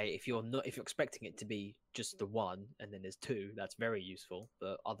gonna say if you're expecting it to be just the one and then there's two, that's very useful.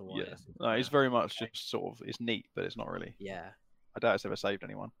 But otherwise, Yeah, no, it's very much just sort of it's neat, but it's not really. yeah. I doubt it's ever saved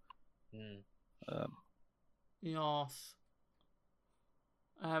anyone. Mm. Yes.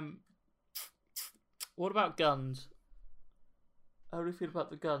 What about guns? How do you feel about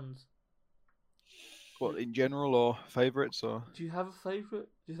the guns? What in general or favourites or? Do you have a favourite?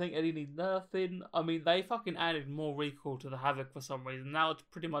 Do you think any need nerfing? I mean, they fucking added more recoil to the Havoc for some reason. Now it's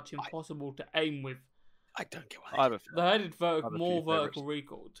pretty much impossible to aim with. I don't get I why have a They added I have a more few vertical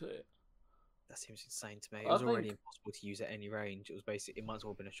recoil to it. that seems insane to me. It I was already think- impossible to use at any range. It was basically it might as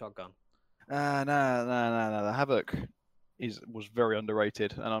well have been a shotgun. No. The Havoc was very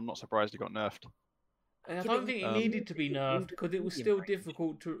underrated, and I'm not surprised it got nerfed. And I Yeah, don't but think it um, needed to be in nerfed because it was medium still range.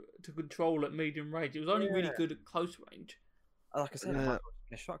 difficult to control at medium range. It was only really Yeah. good at close range. Like I said, it Yeah. might as well have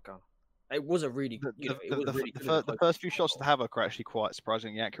been a shotgun. It was a really, The first few shots of the Havoc are actually quite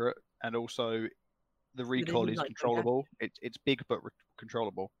surprisingly accurate, and also the recoil even, is like, controllable. It's big but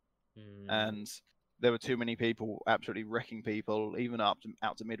controllable, Mm. and there were too many people absolutely wrecking people, even out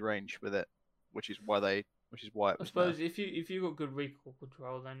to mid range with it, which is why it I was suppose nerfed. if you got good recoil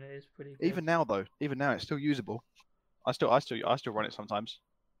control, then it is pretty good. Even now though, it's still usable. I still run it sometimes.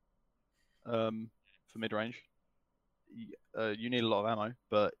 For mid range, you need a lot of ammo,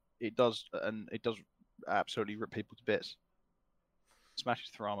 but it does absolutely rip people to bits. Smashes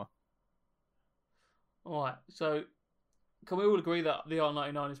through armor. All right, so can we all agree that the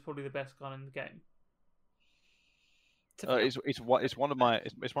R99 is probably the best gun in the game? It's one of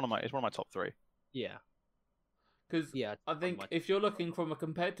my top three. Yeah, Because yeah. I think if you're looking from a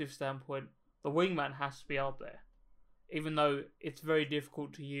competitive standpoint, the Wingman has to be up there, even though it's very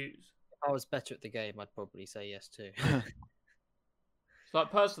difficult to use. If I was better at the game, I'd probably say yes too. So,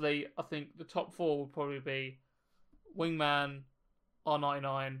 like, personally, I think the top four would probably be Wingman,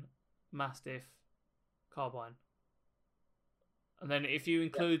 R99, Mastiff, Carbine. And then if you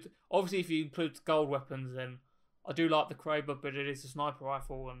include, obviously, if you include gold weapons, then I do like the Kraber, but it is a sniper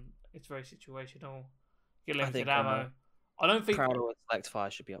rifle and it's very situational. You get limited think, ammo. I don't think. Prowler and Select Fire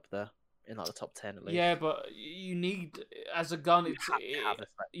should be up there in like the top 10 at least. Yeah, but you need as a gun. You It's have to have a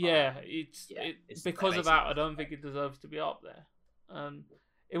Select Fire. yeah, Yeah, it's because of basic. that. I don't think it deserves to be up there.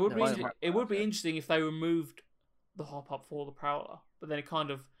 It would No, be I interesting, like it would be that. interesting if they removed the hop up for the Prowler, but then it kind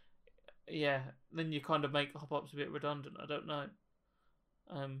of then you kind of make hop ups a bit redundant. I don't know,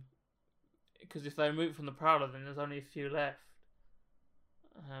 because if they remove it from the Prowler, then there's only a few left.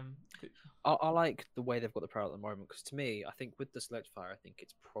 I like the way they've got the Prowler at the moment because to me, I think with the Select Fire, I think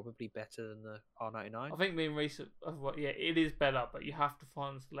it's probably better than the R99. I think being recent, it is better, but you have to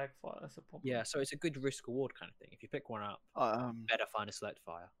find the Select Fire. That's a problem. Yeah, so it's a good risk reward kind of thing. If you pick one up, I better find a Select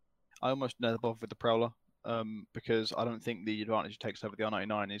Fire. almost never bother with the Prowler, because I don't think the advantage it takes over the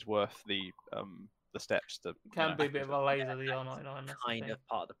R99 is worth the steps to. It can be a bit of a laser, the R99. That's the Kind thing. of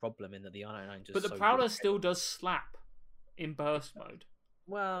part of the problem in that the R99 just. But the so Prowler good. still does slap in burst mode.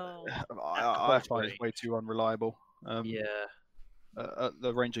 Well, I find it's way too unreliable. yeah. At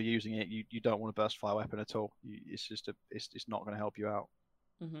the range you're using it, you don't want a burst fire weapon at all. It's just it's not going to help you out.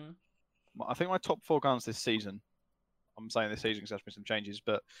 Mm-hmm. I think my top four guns this season. I'm saying this season because there's been some changes,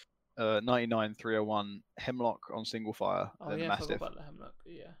 but 99, 301, Hemlock on single fire, Oh and yeah, I forgot Mastiff. about the Hemlock.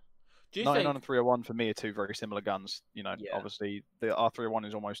 Yeah. Do you 99 think? and 301 for me are two very similar guns. You know, Yeah. obviously the R301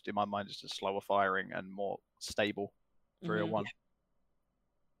 is almost in my mind just a slower firing and more stable 301.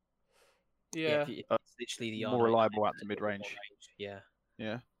 Yeah. It's literally the More R99 reliable out at to a mid-range. more range. Yeah.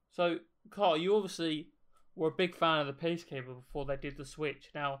 Yeah. So, Carl, you obviously were a big fan of the Peacekeeper before they did the switch.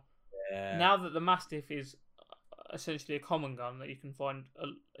 Now, Yeah. now that the Mastiff is essentially a common gun that you can find,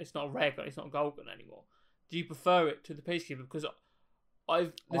 it's not a rare gun, it's not a gold gun anymore. Do you prefer it to the Peacekeeper? Because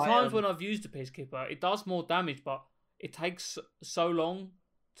the times when I've used the Peacekeeper, it does more damage, but it takes so long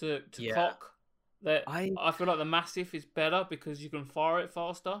to Yeah. cock that I feel like the Mastiff is better because you can fire it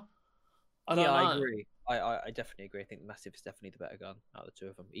faster. I don't yeah, know. I agree. I definitely agree. I think the Mastiff is definitely the better gun out of the two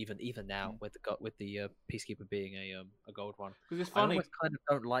of them. Even now with the Peacekeeper being a gold one. Because it's I funny. always kind of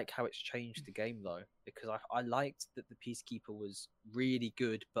don't like how it's changed the game though, because I liked that the Peacekeeper was really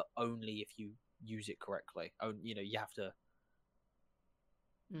good, but only if you use it correctly. You have to.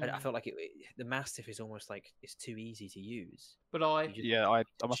 I felt like the Mastiff is almost like it's too easy to use. But I You just- Yeah, I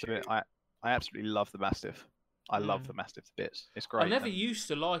must admit, I absolutely love the Mastiff. I love the Mastiff to bits. It's great. I never and- used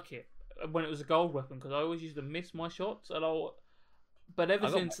to like it when it was a gold weapon because I always used to miss my shots, and But ever I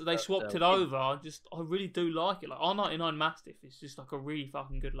got since my they first, swapped it win. over, I really do like it. Like R99 Mastiff is just like a really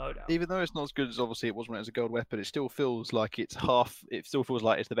fucking good loadout. Even though it's not as good as obviously it was when it was a gold weapon, it still feels like it's half. It still feels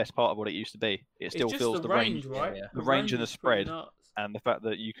like it's the best part of what it used to be. It It's still just feels the the range, right? Yeah. the range and the is pretty spread, nuts. and the fact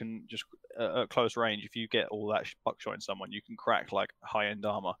that you can just at close range, if you get all that buckshot in someone, you can crack like high end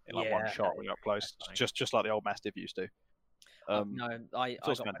armor in like one Yeah, shot when you're up close, definitely. just like the old Mastiff used to. No, I got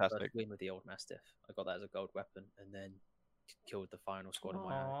also my fantastic. first win with the old Mastiff. I got that as a gold weapon, and then killed the final squad on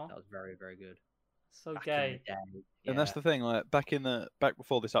my Aw. own. That was very, very good. So Back in the gay. day, And that's yeah. the thing, like back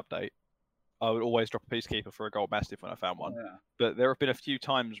before this update, I would always drop a Peacekeeper for a gold Mastiff when I found one. Yeah. But there have been a few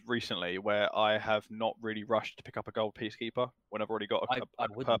times recently where I have not really rushed to pick up a gold Peacekeeper when I've already got a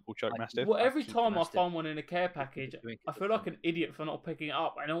wouldn't. purple choke I'd Mastiff. Well, I'd every keep the time I Mastiff. find one in a care package, doing it I for feel like fun. an idiot for not picking it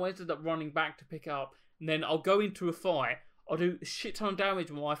up, and I always end up running back to pick it up. And then I'll go into a fight. I'll do a shit ton of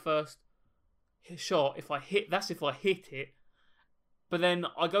damage with my first shot. If I hit it. But then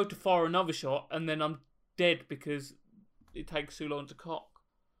I go to fire another shot, and then I'm dead because it takes too long to cock.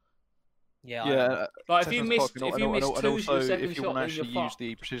 Yeah. Yeah, Like if Second you cock, miss and al- two and to also your second if you shot, want to then you're actually use fucked.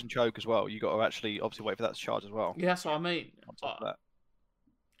 the precision choke as well, you got to actually obviously wait for that to charge as well. Yeah, that's what I mean. On top of that,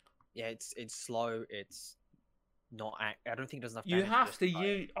 Yeah, it's slow. It's not. I don't think it does enough. You damage have just to by-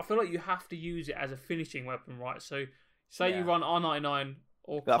 use. I feel like you have to use it as a finishing weapon, right? So, say you Yeah. run R99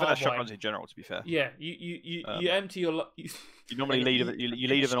 or but I think that's carbine. shotguns in general. To be fair, Yeah, you Um, empty your. You you normally Yeah, lead you- you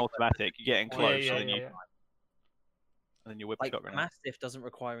lead with an automatic. You get in Yeah, close, yeah, and yeah. then you whip like the shotgun. out. Mastiff doesn't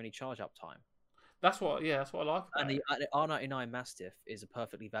require any charge up time, That's what I like about and it. the R99 Mastiff is a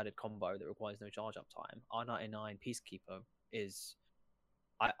perfectly valid combo that requires no charge up time. R99 Peacekeeper is,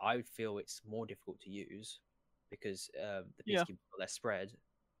 I feel it's more difficult to use because the Yeah. Peacekeeper got less spread,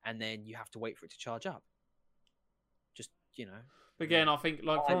 and then you have to wait for it to charge up. Just But again, I think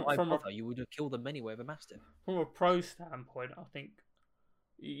like why from bother? You would have killed them anyway with a Mastiff. a pro standpoint, I think,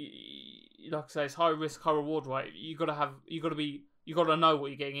 like I say, it's high risk, high reward, right? You got to know what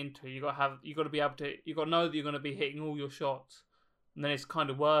you're getting into. You got to be able to, you got to know that you're going to be hitting all your shots, and then it's kind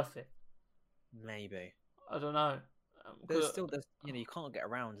of worth it. Maybe. I don't know. There's you can't get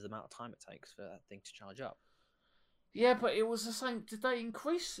around the amount of time it takes for that thing to charge up. Yeah, but it was the same. Did they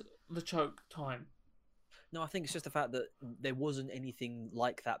increase the choke time? No, I think it's just the fact that there wasn't anything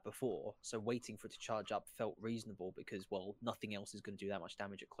like that before, so waiting for it to charge up felt reasonable because, well, nothing else is going to do that much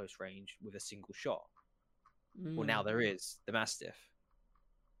damage at close range with a single shot. Well, now there is the Mastiff,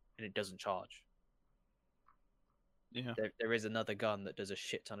 and it doesn't charge. Yeah. There is another gun that does a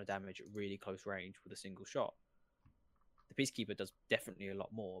shit ton of damage at really close range with a single shot. The Peacekeeper does definitely a lot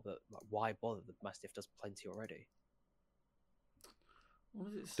more, but like, why bother? The Mastiff does plenty already. What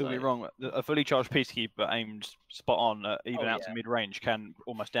does it Don't say? get me wrong, a fully charged Peacekeeper aimed spot on, even Oh, out to yeah. mid range, can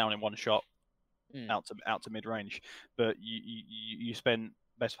almost down in one shot Mm. out to mid range. But you spend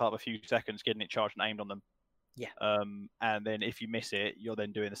best part of a few seconds getting it charged and aimed on them. Yeah. And then if you miss it, you're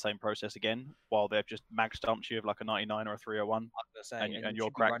then doing the same process again while they've just mag stumped you with like a 99 or a 301. I was gonna say, And you you're should be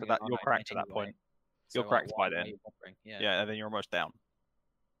cracked running at that. an You're R99 cracked at that anyway, point. so, You're cracked why by are then. you bothering? Yeah, and then you're almost down.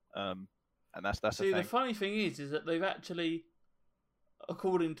 And that's See, the the thing. funny thing is that they've actually,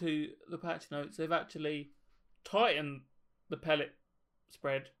 according to the patch notes, they've actually tightened the pellet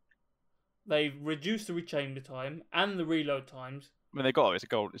spread. They've reduced the rechamber time and the reload times. I mean, it's a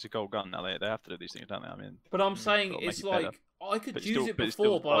gold gun now. They have to do these things, don't they? I mean, But I'm saying gotta make it's it better. like I could But it's use still- it but it's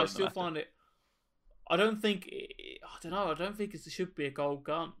still before, but I slower than still the find it. I don't think. I don't know. I don't think it should be a gold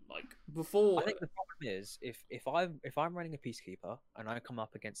gun like before. I think the problem is if I'm running a Peacekeeper and I come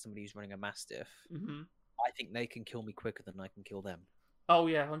up against somebody who's running a Mastiff, Mhm. I think they can kill me quicker than I can kill them. Oh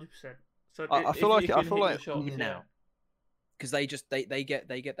yeah, 100%. So I feel like even now, because they get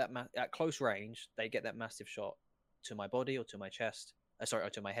that at close range, they get that Mastiff shot to my body or to my chest. Or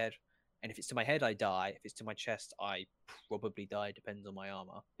to my head. And if it's to my head, I die. If it's to my chest, I probably die. Depends on my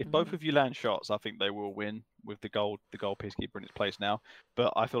armor. if both of you land shots, I think they will win with the gold Peacekeeper in its place now.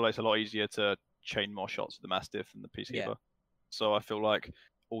 But I feel like it's a lot easier to chain more shots with the Mastiff than the Peacekeeper. Yeah. So I feel like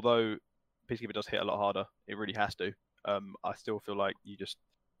although Peacekeeper does hit a lot harder, it really has to. I still feel like it's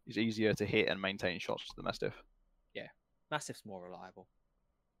easier to hit and maintain shots with the Mastiff. Mastiff's more reliable.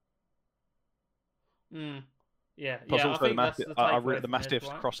 Yeah, Plus yeah. I also think that's the take away the from this, Mastiff's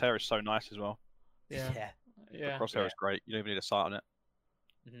right? crosshair is so nice as well. Yeah, The yeah, crosshair is great. You don't even need a sight on it.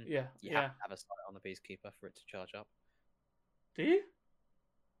 Mhm. yeah, You yeah. have to have a sight on the Peacekeeper for it to charge up. Do you?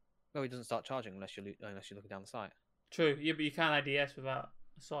 No, he doesn't start charging unless you're looking down the sight. True. Yeah, but you can ADS without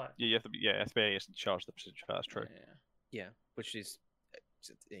a sight. Yeah, you have to be, FBA is to charge the precision. That's true. Yeah. Yeah, which is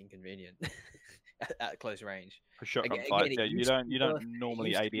inconvenient at close range. For shotgun Again, fights, it yeah, you used to don't be you don't worth it. It normally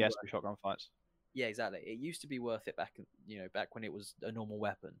used to be ADS worth for shotgun fights. Yeah, exactly. It used to be worth it back, back when it was a normal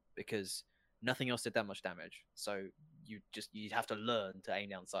weapon because nothing else did that much damage. So you'd have to learn to aim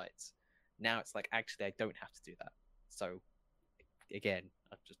down sights. Now it's like actually I don't have to do that. So again,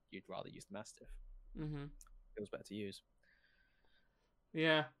 you'd rather use the Mastiff. Mm-hmm. Feels better to use.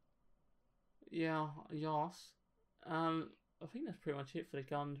 Yeah. Yeah. Yes. I think that's pretty much it for the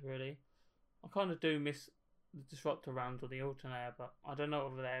guns, really. I kind of do miss the disruptor round or the alternator, but I don't know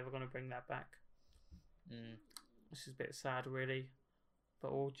whether they're ever going to bring that back. Which is a bit sad, really.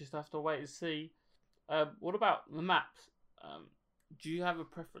 But we'll just have to wait and see. What about the maps? Do you have a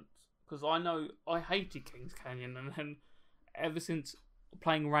preference? Because I know I hated Kings Canyon, and then ever since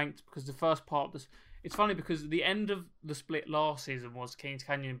playing ranked, because the first part was. It's funny because the end of the split last season was Kings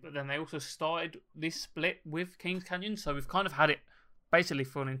Canyon, but then they also started this split with Kings Canyon, so we've kind of had it basically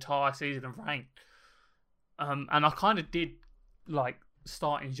for an entire season of ranked. And I kind of did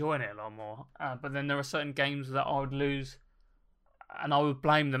start enjoying it a lot more, but then there are certain games that I would lose, and I would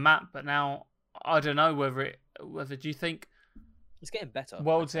blame the map. But now I don't know whether do you think it's getting better?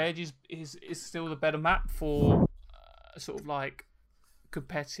 World's Edge is still the better map for sort of like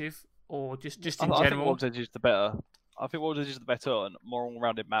competitive or just in general? I think World's Edge is the better. I think World's Edge is the better and more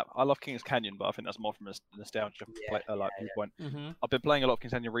all-rounded map. I love Kings Canyon, but I think that's more from a nostalgia viewpoint. Mm-hmm. I've been playing a lot of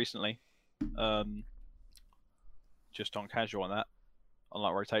Kings Canyon recently, just on casual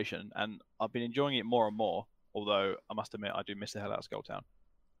on rotation, and I've been enjoying it more and more. Although I must admit, I do miss the hell out of Skulltown.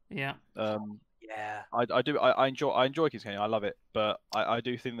 Yeah. Yeah. I do. I enjoy Kings Canyon. I love it, but I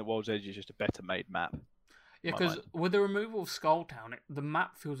do think that World's Edge is just a better made map. Yeah, because with the removal of Skulltown, the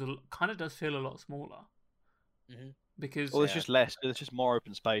map does feel a lot smaller. Mm-hmm. Because there's just less. There's just more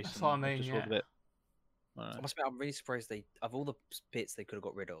open space. That's what I mean. Yeah. I must admit, I'm really surprised of all the bits they could have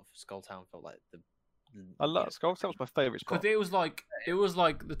got rid of, Skulltown felt like the I love Skulltown was my favourite spot. Because it was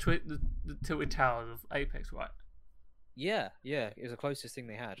like the tilted towers of Apex, right? Yeah, it was the closest thing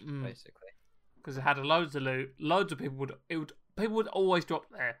they had basically. Because it had loads of loot, loads of people would always drop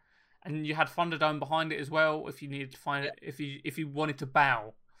there, and you had Thunderdome behind it as well. If you needed to find it, if you wanted to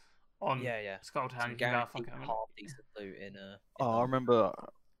bow on Skulltown, you could go fucking half decent loot in I remember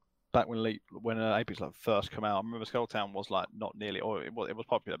back when Apex first came out. I remember Skulltown was not nearly, or it was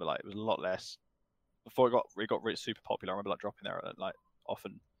popular, but it was a lot less. Before it got really super popular, I remember dropping there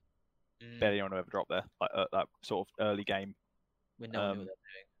often. Barely anyone ever dropped there, that sort of early game. When no one knew what they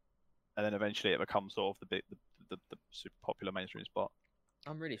were doing. And then eventually it becomes sort of the super popular mainstream spot.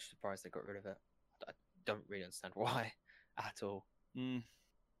 I'm really surprised they got rid of it. I don't really understand why at all. Bit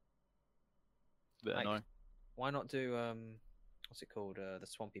annoying. Why not do what's it called? The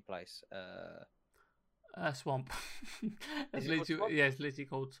swampy place. Swamp. It's literally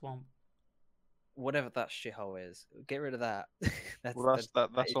called Swamp. Whatever that shithole is, get rid of that. That's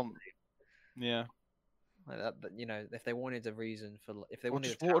on. Yeah. Like that, if they wanted a reason for, if they wanted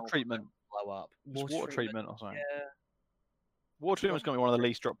just water treatment, blow up, water treatment or something. Yeah. Water treatment's going to be one of the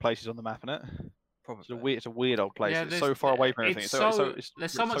least dropped places on the map, isn't it? Probably. It's a weird old place. Yeah, it's so far away from everything.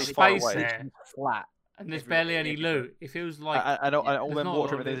 There's so much far space away. there. It's flat. And there's barely any loot. It feels like and all them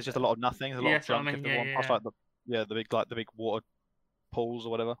water treatment things is just a lot of nothing. There's a lot of junk. If they want past the big water pools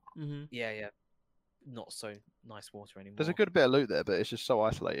or whatever. Mm-hmm. Yeah. Not so nice water anymore. There's a good bit of loot there, but it's just so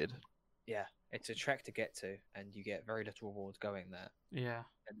isolated. Yeah, it's a trek to get to, and you get very little rewards going there. Yeah.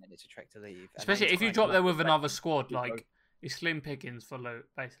 And then it's a trek to leave. Especially if you drop there with another squad, it's slim pickings for loot,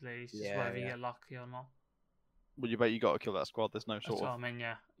 basically. It's just whether you get lucky or not. Well, you bet you got to kill that squad. There's no sort That's of. what I mean,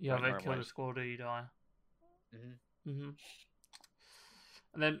 yeah. You either kill the squad or you die. Mm-hmm.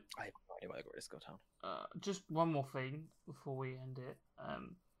 And then I have no idea why I got rid of Skulltown. Just one more thing before we end it.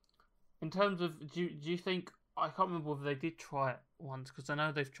 In terms of, do you think, I can't remember whether they did try it once, because I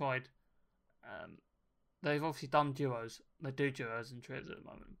know they've tried, they've obviously done duos. They do duos and trios at the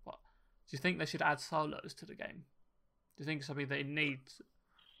moment, but do you think they should add solos to the game? Do you think it's something that it needs,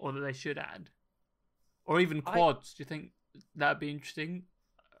 or that they should add? Or even quads, do you think that would be interesting?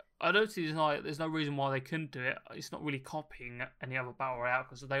 I don't see there's no reason why they couldn't do it. It's not really copying any other battle royale,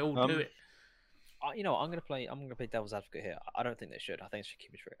 because they all do it. I'm gonna play devil's advocate here. I don't think they should. I think they should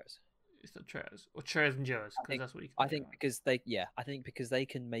keep it trios. It's not trios or trios and duos, because that's what you can I think because they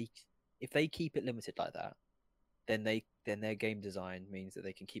can make, if they keep it limited like that, then their game design means that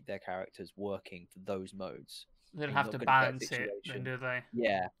they can keep their characters working for those modes. They don't have to balance it, then, do they?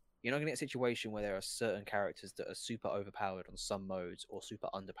 Yeah, You're not going to get a situation where there are certain characters that are super overpowered on some modes or super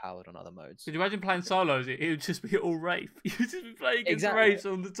underpowered on other modes. Could you imagine playing solos? It would just be all Wraith. You'd just be playing against Exactly. Wraiths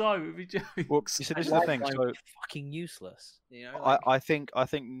all the time. It would be jokes. Well, you see, this is the thing. Wildfire So is fucking useless. You know, like, I think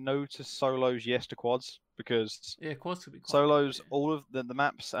no to solos, yes to quads, because Yeah, quads could be quite solos, good, all of the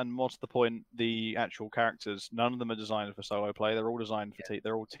maps and more to the point, the actual characters, none of them are designed for solo play. They're all designed for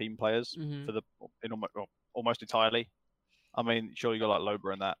they're all team players Mhm. for almost entirely. I mean, sure you got like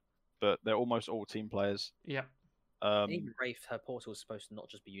Loba and that, but they're almost all team players. Yeah. even Wraith, her portal is supposed to not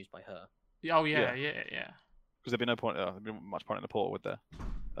just be used by her. Oh yeah, Yeah. yeah. Because there'd be no point, there'd be much point in the portal, would there?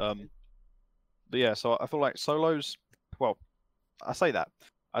 But yeah, so I feel like solos. Well, I say that.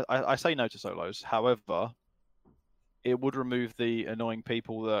 I say no to solos. However, it would remove the annoying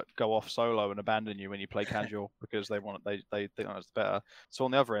people that go off solo and abandon you when you play casual because they think that's better. So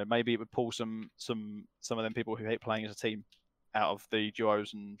on the other end, maybe it would pull some of them people who hate playing as a team out of the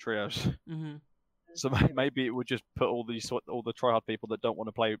duos and trios. Mm-hmm. So maybe it would just put all the tryhard people that don't want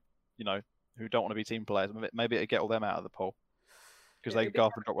to play, who don't want to be team players. Maybe it'd get all them out of the pool because they can go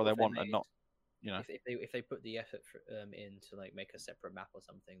off and drop what they want and not, If they put the effort in to like make a separate map or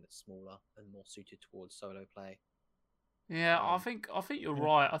something that's smaller and more suited towards solo play. Yeah, I think you're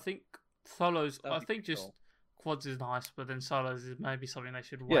right. I think solos. That'd I be think just cool. quads is nice, but then solos is maybe something they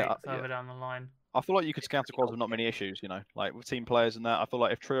should wait further down the line. I feel like you could counter quads with not many issues, like with team players and that. I feel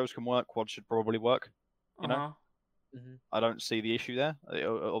like if trios can work, quads should probably work. I don't see the issue there.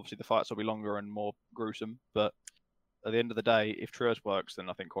 Obviously, the fights will be longer and more gruesome, but at the end of the day, if trios works, then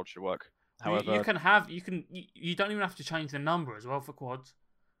I think quads should work. However, you don't even have to change the number as well for quads,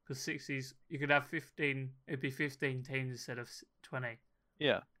 because 60s you could have 15. It'd be 15 teams instead of 20.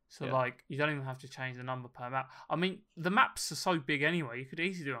 Yeah. So like you don't even have to change the number per map. I mean, the maps are so big anyway. You could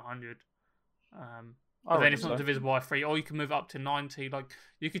easily do 100. But then it's not divisible by 3, or you can move up to 90. Like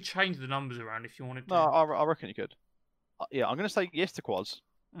you could change the numbers around if you wanted to. No, I reckon you could. Yeah, I'm going to say yes to quads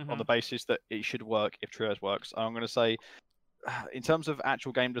Mm-hmm. on the basis that it should work if trios works. I'm going to say, in terms of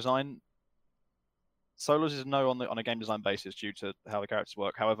actual game design, solos is no on a game design basis due to how the characters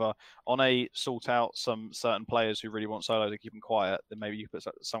work. However, on a sort out some certain players who really want solos to keep them quiet, then maybe you put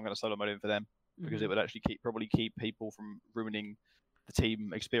some kind of solo mode in for them because it would actually probably keep people from ruining the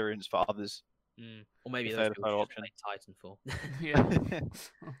team experience for others. Or maybe If those they had a people solo should play Titanfall. Yeah.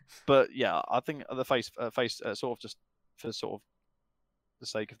 But yeah, I think the face sort of just for sort of the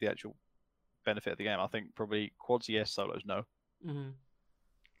sake of the actual benefit of the game, I think probably quads yes, solos no. Mm-hmm.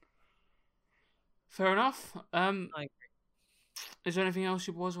 Fair enough. I agree. Is there anything else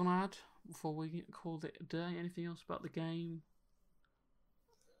you boys want to add before we call it a day? Anything else about the game?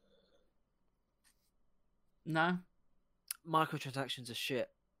 No? Microtransactions are shit.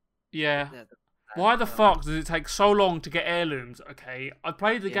 Yeah. They're Why the fuck does it take so long to get heirlooms? Okay, I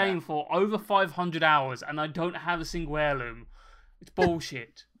played the game for over 500 hours and I don't have a single heirloom. It's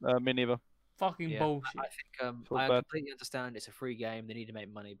bullshit. Me neither. Fucking bullshit. I think Feels I bad. completely understand it's a free game. They need to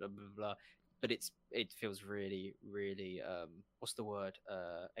make money. Blah blah blah. But it feels really, really what's the word?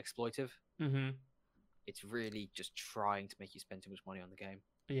 Exploitive. Mm-hmm. It's really just trying to make you spend too much money on the game.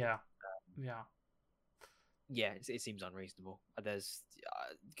 Yeah. Yeah. Yeah, it seems unreasonable. There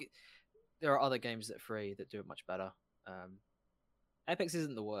are other games that are free that do it much better. Apex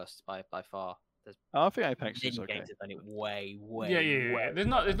isn't the worst by far. There's I think Apex many is okay. games that have done it way. Yeah.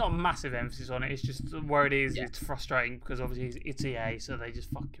 There's not massive emphasis on it. It's just where it is. It's frustrating because obviously it's EA, so they just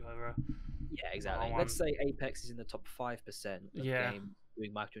fuck you over. Yeah, exactly. Let's say Apex is in the top 5% of games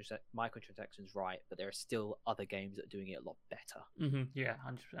doing microtransactions right, but there are still other games that are doing it a lot better. Mm-hmm. Yeah,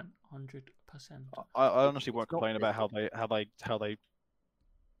 100%. I honestly won't complain about how they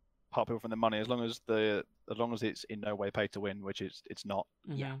part people from their money as long as it's in no way pay to win, which it's not.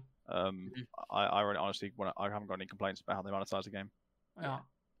 Mm-hmm. Yeah. I really honestly I haven't got any complaints about how they monetize the game. Yeah.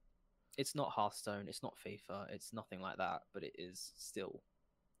 It's not Hearthstone, it's not FIFA, it's nothing like that, but it is still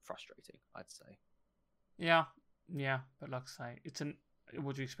frustrating, I'd say. Yeah, but like I say,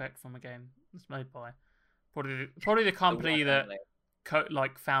 what do you expect from a game that's made by probably the company that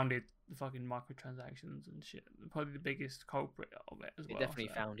founded the fucking microtransactions and shit. Probably the biggest culprit of it as well. It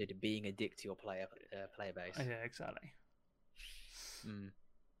definitely founded being a dick to your player base. Yeah, exactly. Mm.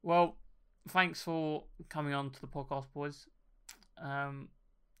 Well, thanks for coming on to the podcast, boys. I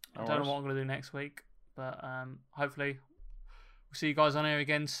don't know what I'm going to do next week, but hopefully we'll see you guys on here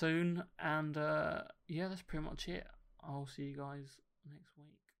again soon. And yeah, that's pretty much it. I'll see you guys next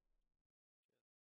week.